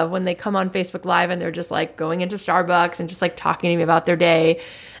do love when they come on Facebook Live and they're just going into Starbucks and just talking to me about their day.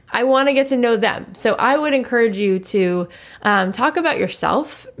 I want to get to know them. So I would encourage you to talk about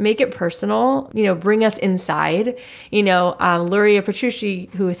yourself, make it personal, bring us inside. Luria Petrucci,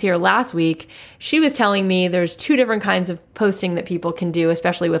 who was here last week, she was telling me there's two different kinds of posting that people can do,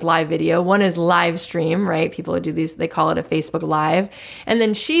 especially with live video. One is live stream, right? People do these, they call it a Facebook Live. And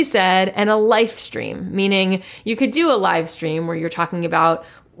then she said, and a life stream, meaning you could do a live stream where you're talking about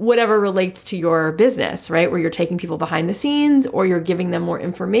whatever relates to your business, right? Where you're taking people behind the scenes, or you're giving them more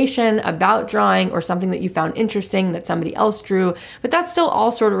information about drawing or something that you found interesting that somebody else drew, but that's still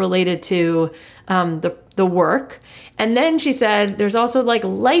all sort of related to the work. And then she said, there's also like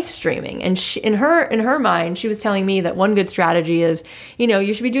live streaming. And in her mind, she was telling me that one good strategy is,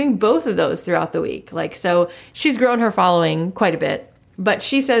 you should be doing both of those throughout the week. So she's grown her following quite a bit. But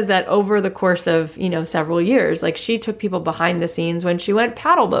she says that over the course of, several years, she took people behind the scenes when she went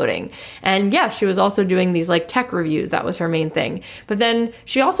paddle boating. And yeah, she was also doing these tech reviews. That was her main thing. But then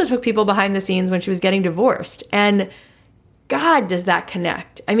she also took people behind the scenes when she was getting divorced. And God, does that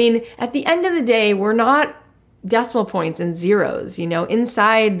connect? I mean, at the end of the day, we're not decimal points and zeros.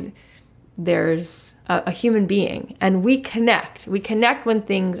 Inside there's a human being, and we connect. We connect when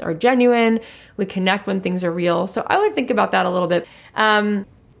things are genuine. We connect when things are real. So I would think about that a little bit.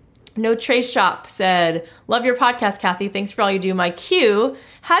 No Trace Shop said, love your podcast, Cathy. Thanks for all you do. My cue,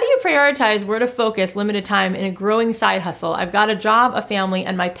 how do you prioritize where to focus limited time in a growing side hustle? I've got a job, a family,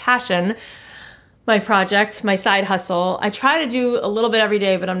 and my passion, my project, my side hustle. I try to do a little bit every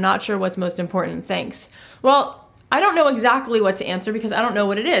day, but I'm not sure what's most important. Thanks. Well, I don't know exactly what to answer because I don't know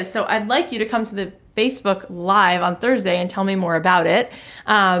what it is. So I'd like you to come to the Facebook Live on Thursday and tell me more about it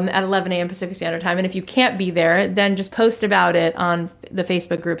at 11 a.m. Pacific Standard Time. And if you can't be there, then just post about it on the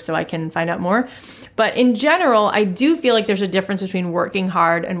Facebook group so I can find out more. But in general, I do feel like there's a difference between working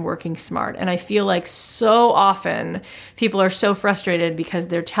hard and working smart. And I feel like so often people are so frustrated because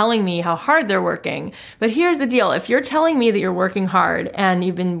they're telling me how hard they're working. But here's the deal. If you're telling me that you're working hard and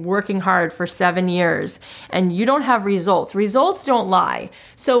you've been working hard for 7 years and you don't have results don't lie.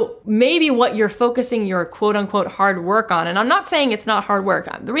 So maybe what you're focusing your quote unquote hard work on, and I'm not saying it's not hard work.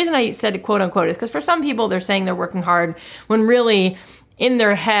 The reason I said quote unquote is because for some people they're saying they're working hard when really in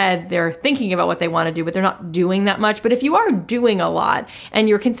their head, they're thinking about what they want to do, but they're not doing that much. But if you are doing a lot and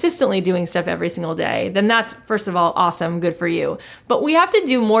you're consistently doing stuff every single day, then that's, first of all, awesome. Good for you. But we have to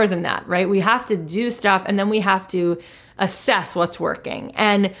do more than that, right? We have to do stuff, and then we have to assess what's working.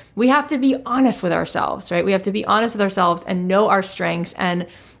 And we have to be honest with ourselves, right? We have to be honest with ourselves and know our strengths and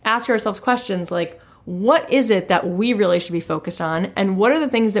ask ourselves questions like, what is it that we really should be focused on? And what are the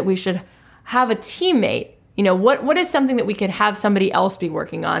things that we should have a teammate? What is something that we could have somebody else be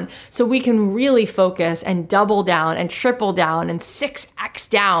working on so we can really focus and double down and triple down and 6x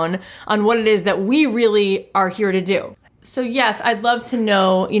down on what it is that we really are here to do? So yes, I'd love to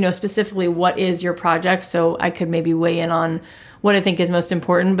know, specifically what is your project so I could maybe weigh in on what I think is most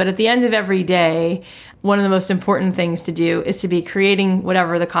important. But at the end of every day, one of the most important things to do is to be creating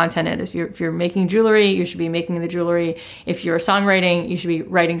whatever the content is. If you're making jewelry, you should be making the jewelry. If you're songwriting, you should be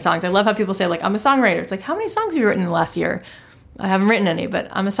writing songs. I love how people say, I'm a songwriter. It's like, how many songs have you written in the last year? I haven't written any, but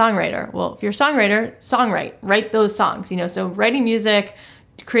I'm a songwriter. Well, if you're a songwriter, write those songs. So writing music,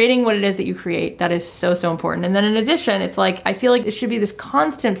 creating what it is that you create, that is so, so important. And then in addition, it's I feel like it should be this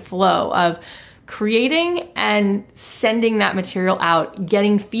constant flow of creating and sending that material out,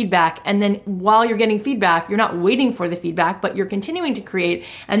 getting feedback. And then while you're getting feedback, you're not waiting for the feedback, but you're continuing to create.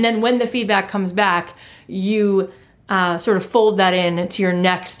 And then when the feedback comes back, you sort of fold that in to your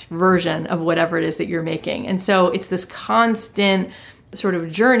next version of whatever it is that you're making. And so it's this constant sort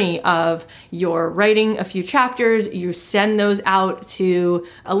of journey of you're writing a few chapters, you send those out to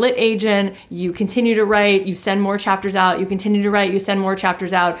a lit agent, you continue to write, you send more chapters out, you continue to write, you send more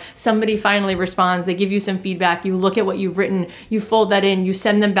chapters out, somebody finally responds, they give you some feedback, you look at what you've written, you fold that in, you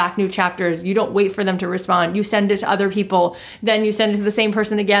send them back new chapters, you don't wait for them to respond, you send it to other people, then you send it to the same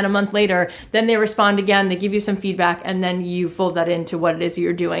person again a month later, then they respond again, they give you some feedback, and then you fold that into what it is that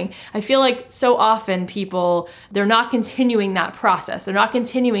you're doing. I feel like so often people, they're not continuing that process. They're not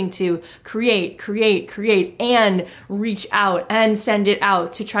continuing to create, and reach out and send it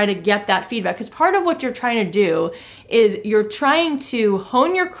out to try to get that feedback. Because part of what you're trying to do is you're trying to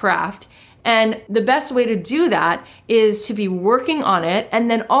hone your craft. And the best way to do that is to be working on it.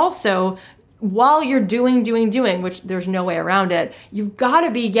 And then also, while you're doing, which there's no way around it, you've got to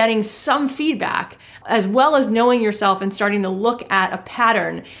be getting some feedback, as well as knowing yourself and starting to look at a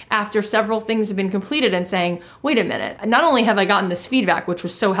pattern after several things have been completed and saying, wait a minute, not only have I gotten this feedback, which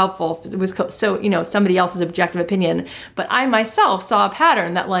was so helpful, it was so, somebody else's objective opinion, but I myself saw a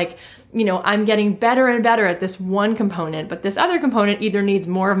pattern that I'm getting better and better at this one component, but this other component either needs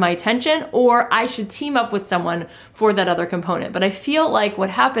more of my attention or I should team up with someone for that other component. But I feel like what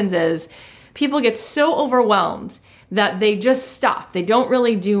happens is people get so overwhelmed that they just stop. They don't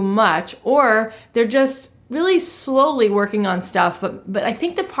really do much, or they're just really slowly working on stuff. But I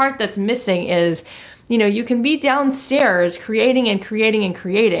think the part that's missing is, you can be downstairs creating and creating and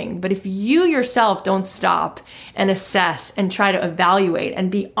creating, but if you yourself don't stop and assess and try to evaluate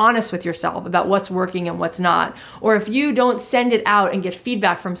and be honest with yourself about what's working and what's not, or if you don't send it out and get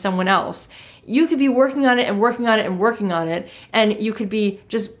feedback from someone else, you could be working on it and working on it and working on it, and you could be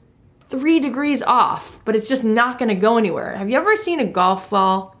just 3 degrees off, but it's just not going to go anywhere. Have you ever seen a golf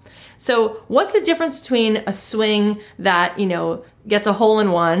ball? So what's the difference between a swing that, gets a hole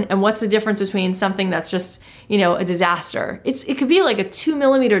in one, and what's the difference between something that's just, a disaster? It could be like a 2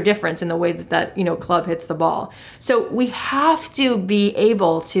 millimeter difference in the way that club hits the ball. So we have to be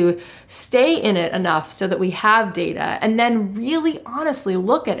able to stay in it enough so that we have data and then really honestly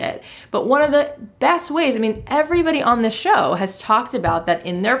look at it. But one of the best ways, everybody on the show has talked about that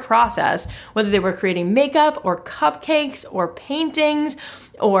in their process, whether they were creating makeup or cupcakes or paintings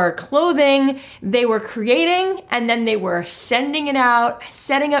or clothing, they were creating and then they were sending it out,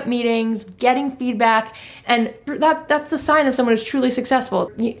 setting up meetings, getting feedback. And that's the sign of someone who's truly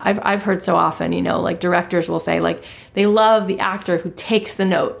successful. I've heard so often, like directors will say like they love the actor who takes the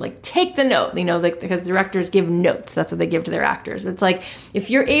note, like take the note, because directors give notes. That's what they give to their actors. It's like, if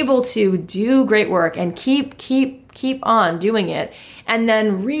you're able to do great work and keep on doing it and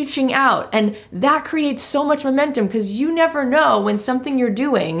then reaching out, and that creates so much momentum, because you never know when something you're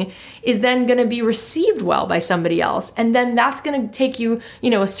doing is then going to be received well by somebody else, and then that's going to take you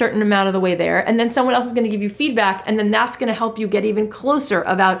a certain amount of the way there, and then someone else is going to give you feedback, and then that's going to help you get even closer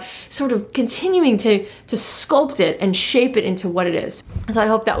about sort of continuing to sculpt it and shape it into what it is. So I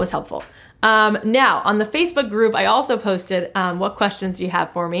hope that was helpful. Now, on the Facebook group, I also posted, what questions do you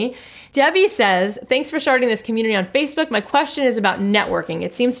have for me? Debbie says, thanks for starting this community on Facebook. My question is about networking.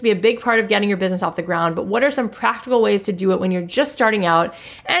 It seems to be a big part of getting your business off the ground, but what are some practical ways to do it when you're just starting out,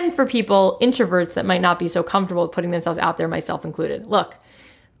 and for people, introverts, that might not be so comfortable with putting themselves out there, myself included? Look,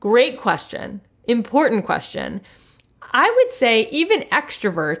 great question, important question. I would say even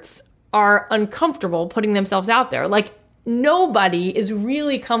extroverts are uncomfortable putting themselves out there. Like, nobody is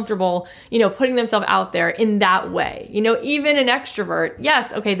really comfortable, putting themselves out there in that way. Even an extrovert,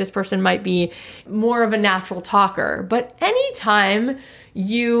 yes, okay, this person might be more of a natural talker, but anytime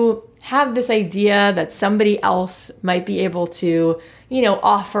you have this idea that somebody else might be able to,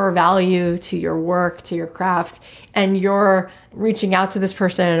 offer value to your work, to your craft, and you're reaching out to this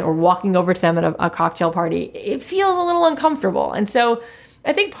person or walking over to them at a cocktail party, it feels a little uncomfortable. And so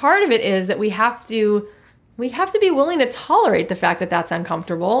I think part of it is that we have to be willing to tolerate the fact that that's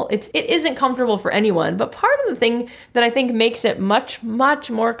uncomfortable. It isn't comfortable for anyone, but part of the thing that I think makes it much,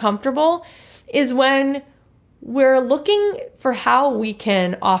 much more comfortable is when we're looking for how we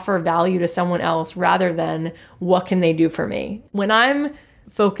can offer value to someone else rather than what can they do for me. When I'm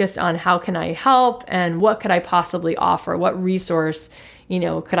focused on how can I help and what could I possibly offer, what resource,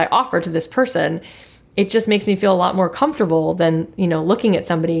 could I offer to this person, it just makes me feel a lot more comfortable than, looking at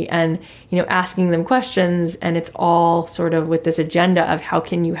somebody and, asking them questions. And it's all sort of with this agenda of how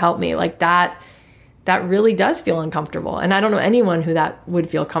can you help me? Like that really does feel uncomfortable. And I don't know anyone who that would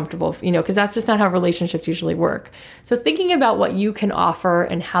feel comfortable, because that's just not how relationships usually work. So thinking about what you can offer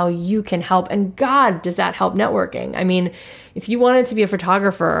and how you can help, and God, does that help networking? If you wanted to be a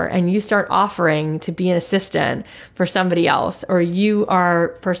photographer and you start offering to be an assistant for somebody else, or you are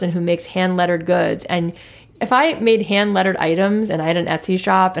a person who makes hand-lettered goods, and if I made hand-lettered items and I had an Etsy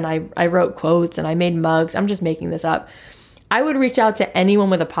shop and I wrote quotes and I made mugs, I'm just making this up, I would reach out to anyone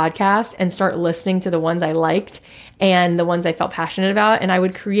with a podcast and start listening to the ones I liked and the ones I felt passionate about. And I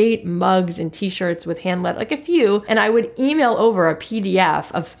would create mugs and t-shirts with hand-let, like a few, and I would email over a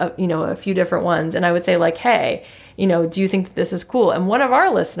PDF of a few different ones. And I would say like, hey, do you think that this is cool? And one of our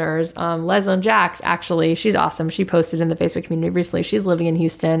listeners, Leslie Jax, actually, she's awesome. She posted in the Facebook community recently. She's living in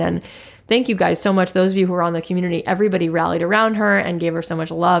Houston, and thank you guys so much. Those of you who are on the community, everybody rallied around her and gave her so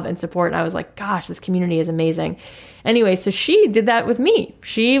much love and support. And I was like, gosh, this community is amazing. Anyway, so she did that with me.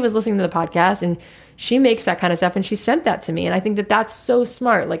 She was listening to the podcast and she makes that kind of stuff and she sent that to me. And I think that that's so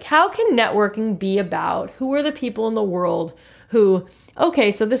smart. Like, how can networking be about who are the people in the world who,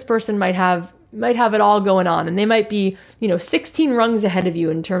 okay, so this person might have it all going on and they might be, 16 rungs ahead of you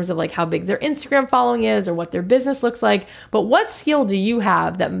in terms of like how big their Instagram following is or what their business looks like. But what skill do you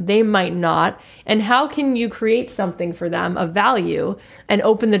have that they might not? And how can you create something for them of value and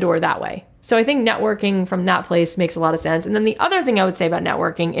open the door that way? So I think networking from that place makes a lot of sense. And then the other thing I would say about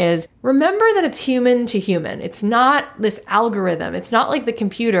networking is remember that it's human to human. It's not this algorithm. It's not like the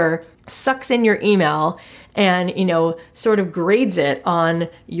computer sucks in your email and, sort of grades it on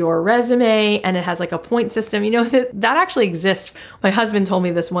your resume and it has like a point system. That actually exists. My husband told me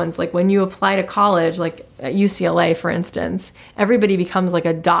this once, like when you apply to college, like at UCLA, for instance, everybody becomes like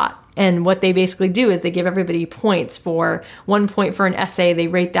a dot. And what they basically do is they give everybody points. For 1 point for an essay, they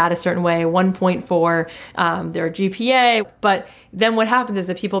rate that a certain way, 1 point for their GPA. But then what happens is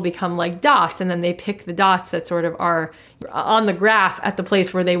that people become like dots, and then they pick the dots that sort of are on the graph at the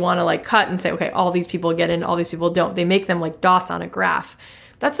place where they want to like cut and say, okay, all these people get in, all these people don't. They make them like dots on a graph.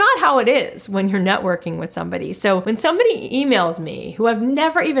 That's not how it is when you're networking with somebody. So when somebody emails me who I've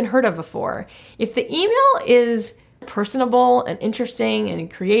never even heard of before, if the email is personable and interesting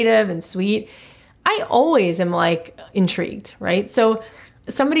and creative and sweet, I always am like intrigued, right? So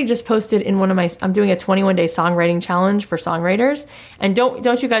somebody just posted in I'm doing a 21-day songwriting challenge for songwriters. And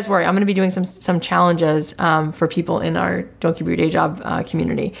don't you guys worry, I'm going to be doing some challenges for people in our Don't Keep Your Day Job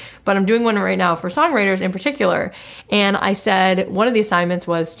community. But I'm doing one right now for songwriters in particular. And I said one of the assignments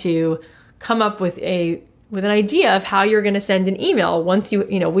was to come up with an idea of how you're going to send an email once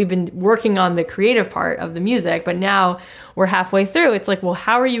we've been working on the creative part of the music, but now we're halfway through. It's like, well,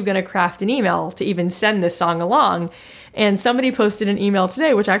 how are you going to craft an email to even send this song along? And somebody posted an email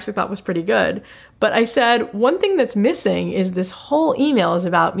today, which I actually thought was pretty good. But I said, one thing that's missing is this whole email is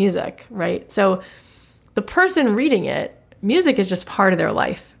about music, right? So the person reading it, music is just part of their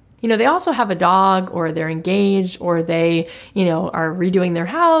life. They also have a dog, or they're engaged, or they, are redoing their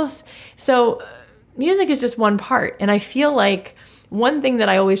house. So music is just one part. And I feel like one thing that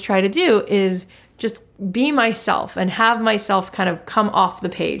I always try to do is just be myself and have myself kind of come off the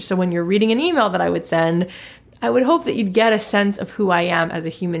page. So when you're reading an email that I would send, I would hope that you'd get a sense of who I am as a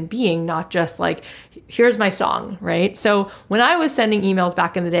human being, not just like, here's my song, right? So when I was sending emails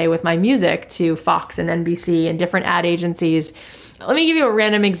back in the day with my music to Fox and NBC and different ad agencies, let me give you a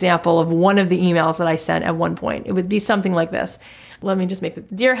random example of one of the emails that I sent at one point. It would be something like this. Let me just make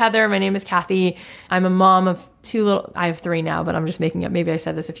it. Dear Heather, my name is Cathy. I'm a mom of I have 3 now, but I'm just making up. Maybe I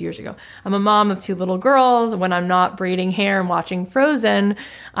said this a few years ago. I'm a mom of 2 little girls. When I'm not braiding hair and watching Frozen,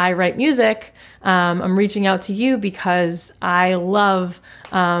 I write music. I'm reaching out to you because I love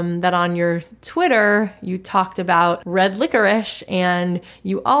that on your Twitter, you talked about red licorice, and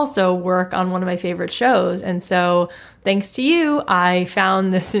you also work on one of my favorite shows. And so thanks to you, I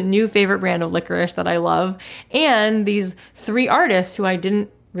found this new favorite brand of licorice that I love, and these 3 artists who I didn't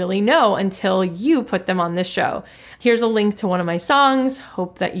really know until you put them on this show. Here's a link to one of my songs.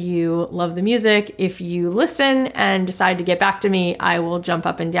 Hope that you love the music. If you listen and decide to get back to me, I will jump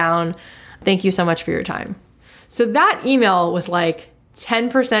up and down. Thank you so much for your time. So that email was like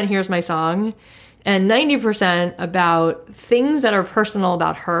 10% here's my song, and 90% about things that are personal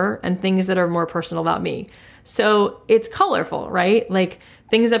about her and things that are more personal about me. So it's colorful, right? Like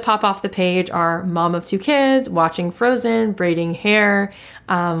things that pop off the page are mom of 2 kids, watching Frozen, braiding hair,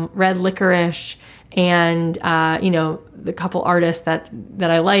 red licorice, and the couple artists that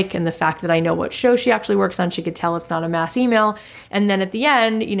I like, and the fact that I know what show she actually works on. She could tell it's not a mass email. And then at the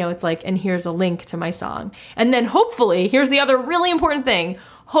end, it's like, and here's a link to my song. And then hopefully, here's the other really important thing.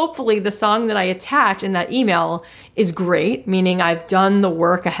 Hopefully the song that I attach in that email is great, meaning I've done the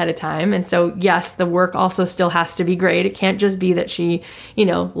work ahead of time. And so yes, the work also still has to be great. It can't just be that she,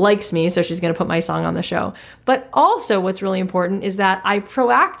 likes me, so she's going to put my song on the show. But also what's really important is that I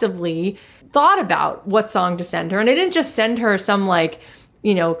proactively thought about what song to send her. And I didn't just send her some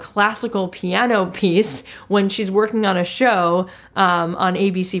classical piano piece when she's working on a show on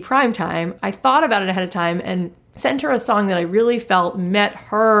ABC Primetime. I thought about it ahead of time and sent her a song that I really felt met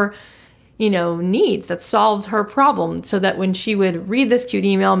her, needs, that solved her problem, so that when she would read this cute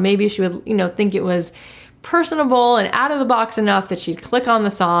email, maybe she would, think it was personable and out of the box enough that she'd click on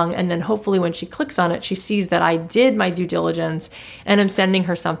the song. And then hopefully when she clicks on it, she sees that I did my due diligence and I'm sending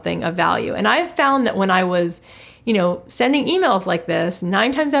her something of value. And I have found that when I was, sending emails like this,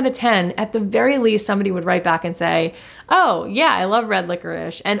 9 times out of 10, at the very least, somebody would write back and say, oh, yeah, I love red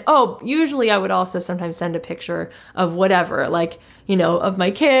licorice. And usually I would also sometimes send a picture of whatever, like, of my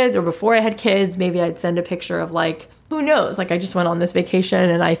kids, or before I had kids, maybe I'd send a picture of like, who knows, like I just went on this vacation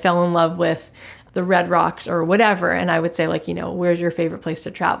and I fell in love with the Red Rocks or whatever. And I would say like, where's your favorite place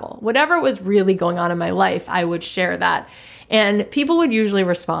to travel? Whatever was really going on in my life, I would share that. And people would usually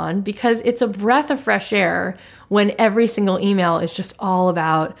respond, because it's a breath of fresh air when every single email is just all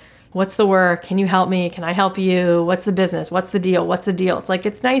about, what's the work? Can you help me? Can I help you? What's the business? What's the deal? What's the deal? It's like,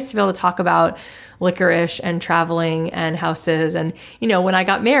 it's nice to be able to talk about licorice and traveling and houses. And, when I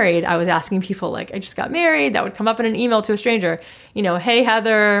got married, I was asking people like, I just got married. That would come up in an email to a stranger, hey,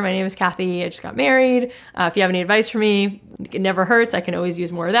 Heather, my name is Cathy. I just got married. If you have any advice for me, it never hurts. I can always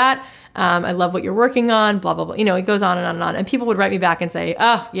use more of that. I love what you're working on, blah, blah, blah. It goes on and on and on. And people would write me back and say,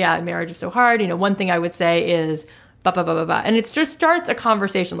 oh yeah, marriage is so hard. One thing I would say is, blah, blah, blah, blah, blah. And it just starts a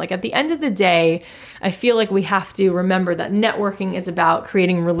conversation. Like at the end of the day, I feel like we have to remember that networking is about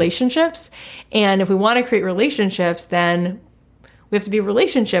creating relationships. And if we want to create relationships, then we have to be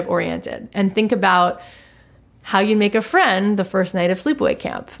relationship oriented and think about how you make a friend the first night of sleepaway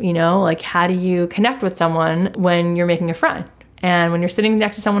camp. Like how do you connect with someone when you're making a friend? And when you're sitting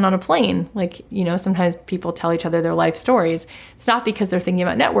next to someone on a plane, like, sometimes people tell each other their life stories. It's not because they're thinking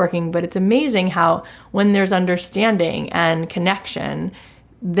about networking, but it's amazing how when there's understanding and connection,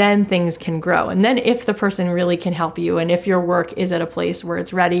 then things can grow. And then if the person really can help you, and if your work is at a place where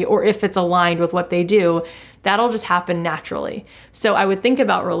it's ready, or if it's aligned with what they do, that'll just happen naturally. So I would think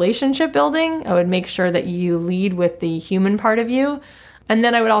about relationship building. I would make sure that you lead with the human part of you. And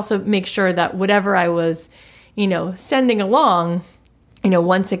then I would also make sure that whatever I was sending along,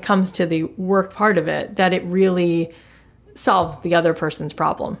 once it comes to the work part of it, that it really solves the other person's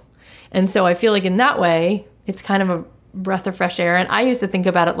problem. And so I feel like in that way, it's kind of a breath of fresh air. And I used to think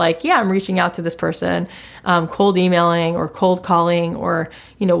about it like, yeah, I'm reaching out to this person, cold emailing or cold calling or,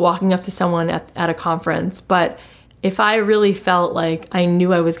 walking up to someone at a conference. But if I really felt like I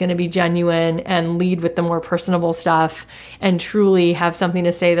knew I was going to be genuine and lead with the more personable stuff and truly have something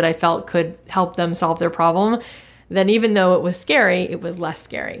to say that I felt could help them solve their problem, then even though it was scary, it was less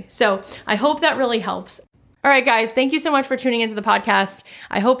scary. So I hope that really helps. All right, guys, thank you so much for tuning into the podcast.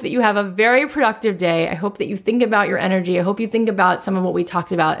 I hope that you have a very productive day. I hope that you think about your energy. I hope you think about some of what we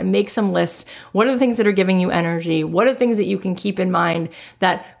talked about and make some lists. What are the things that are giving you energy? What are things that you can keep in mind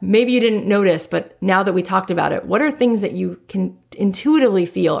that maybe you didn't notice, but now that we talked about it, what are things that you can intuitively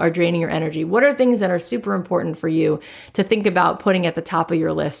feel are draining your energy? What are things that are super important for you to think about putting at the top of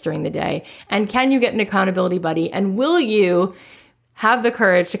your list during the day? And can you get an accountability buddy? And will you have the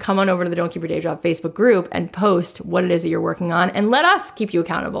courage to come on over to the Don't Keep Your Day Job Facebook group and post what it is that you're working on, and let us keep you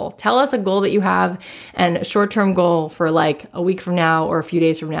accountable. Tell us a goal that you have and a short-term goal for like a week from now or a few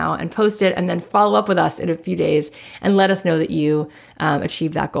days from now, and post it, and then follow up with us in a few days and let us know that you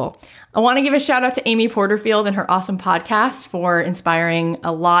achieved that goal. I want to give a shout out to Amy Porterfield and her awesome podcast for inspiring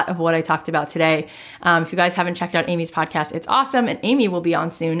a lot of what I talked about today. If you guys haven't checked out Amy's podcast, it's awesome. And Amy will be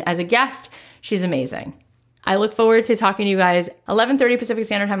on soon as a guest. She's amazing. I look forward to talking to you guys 11:30 Pacific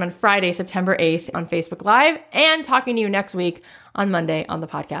Standard Time on Friday, September 8th on Facebook Live, and talking to you next week on Monday on the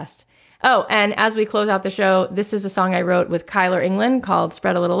podcast. Oh, and as we close out the show, this is a song I wrote with Kyler England called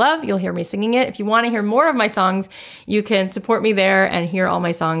Spread a Little Love. You'll hear me singing it. If you want to hear more of my songs, you can support me there and hear all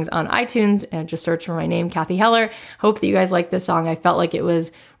my songs on iTunes and just search for my name, Cathy Heller. Hope that you guys like this song. I felt like it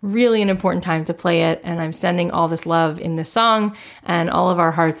was really an important time to play it, and I'm sending all this love in this song and all of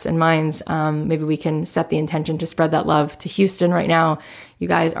our hearts and minds. Maybe we can set the intention to spread that love to Houston right now. You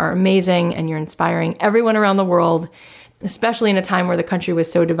guys are amazing, and you're inspiring everyone around the world, especially in a time where the country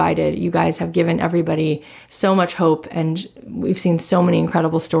was so divided. You guys have given everybody so much hope, and we've seen so many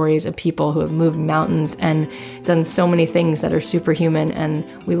incredible stories of people who have moved mountains and done so many things that are superhuman, and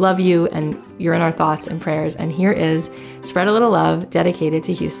we love you, and you're in our thoughts and prayers. And here is Spread a Little Love, dedicated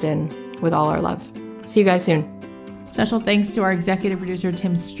to Houston with all our love. See you guys soon. Special thanks to our executive producer,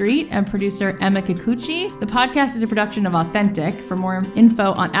 Tim Street, and producer, Emma Kikuchi. The podcast is a production of Authentic. For more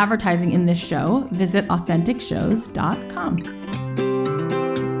info on advertising in this show, visit AuthenticShows.com.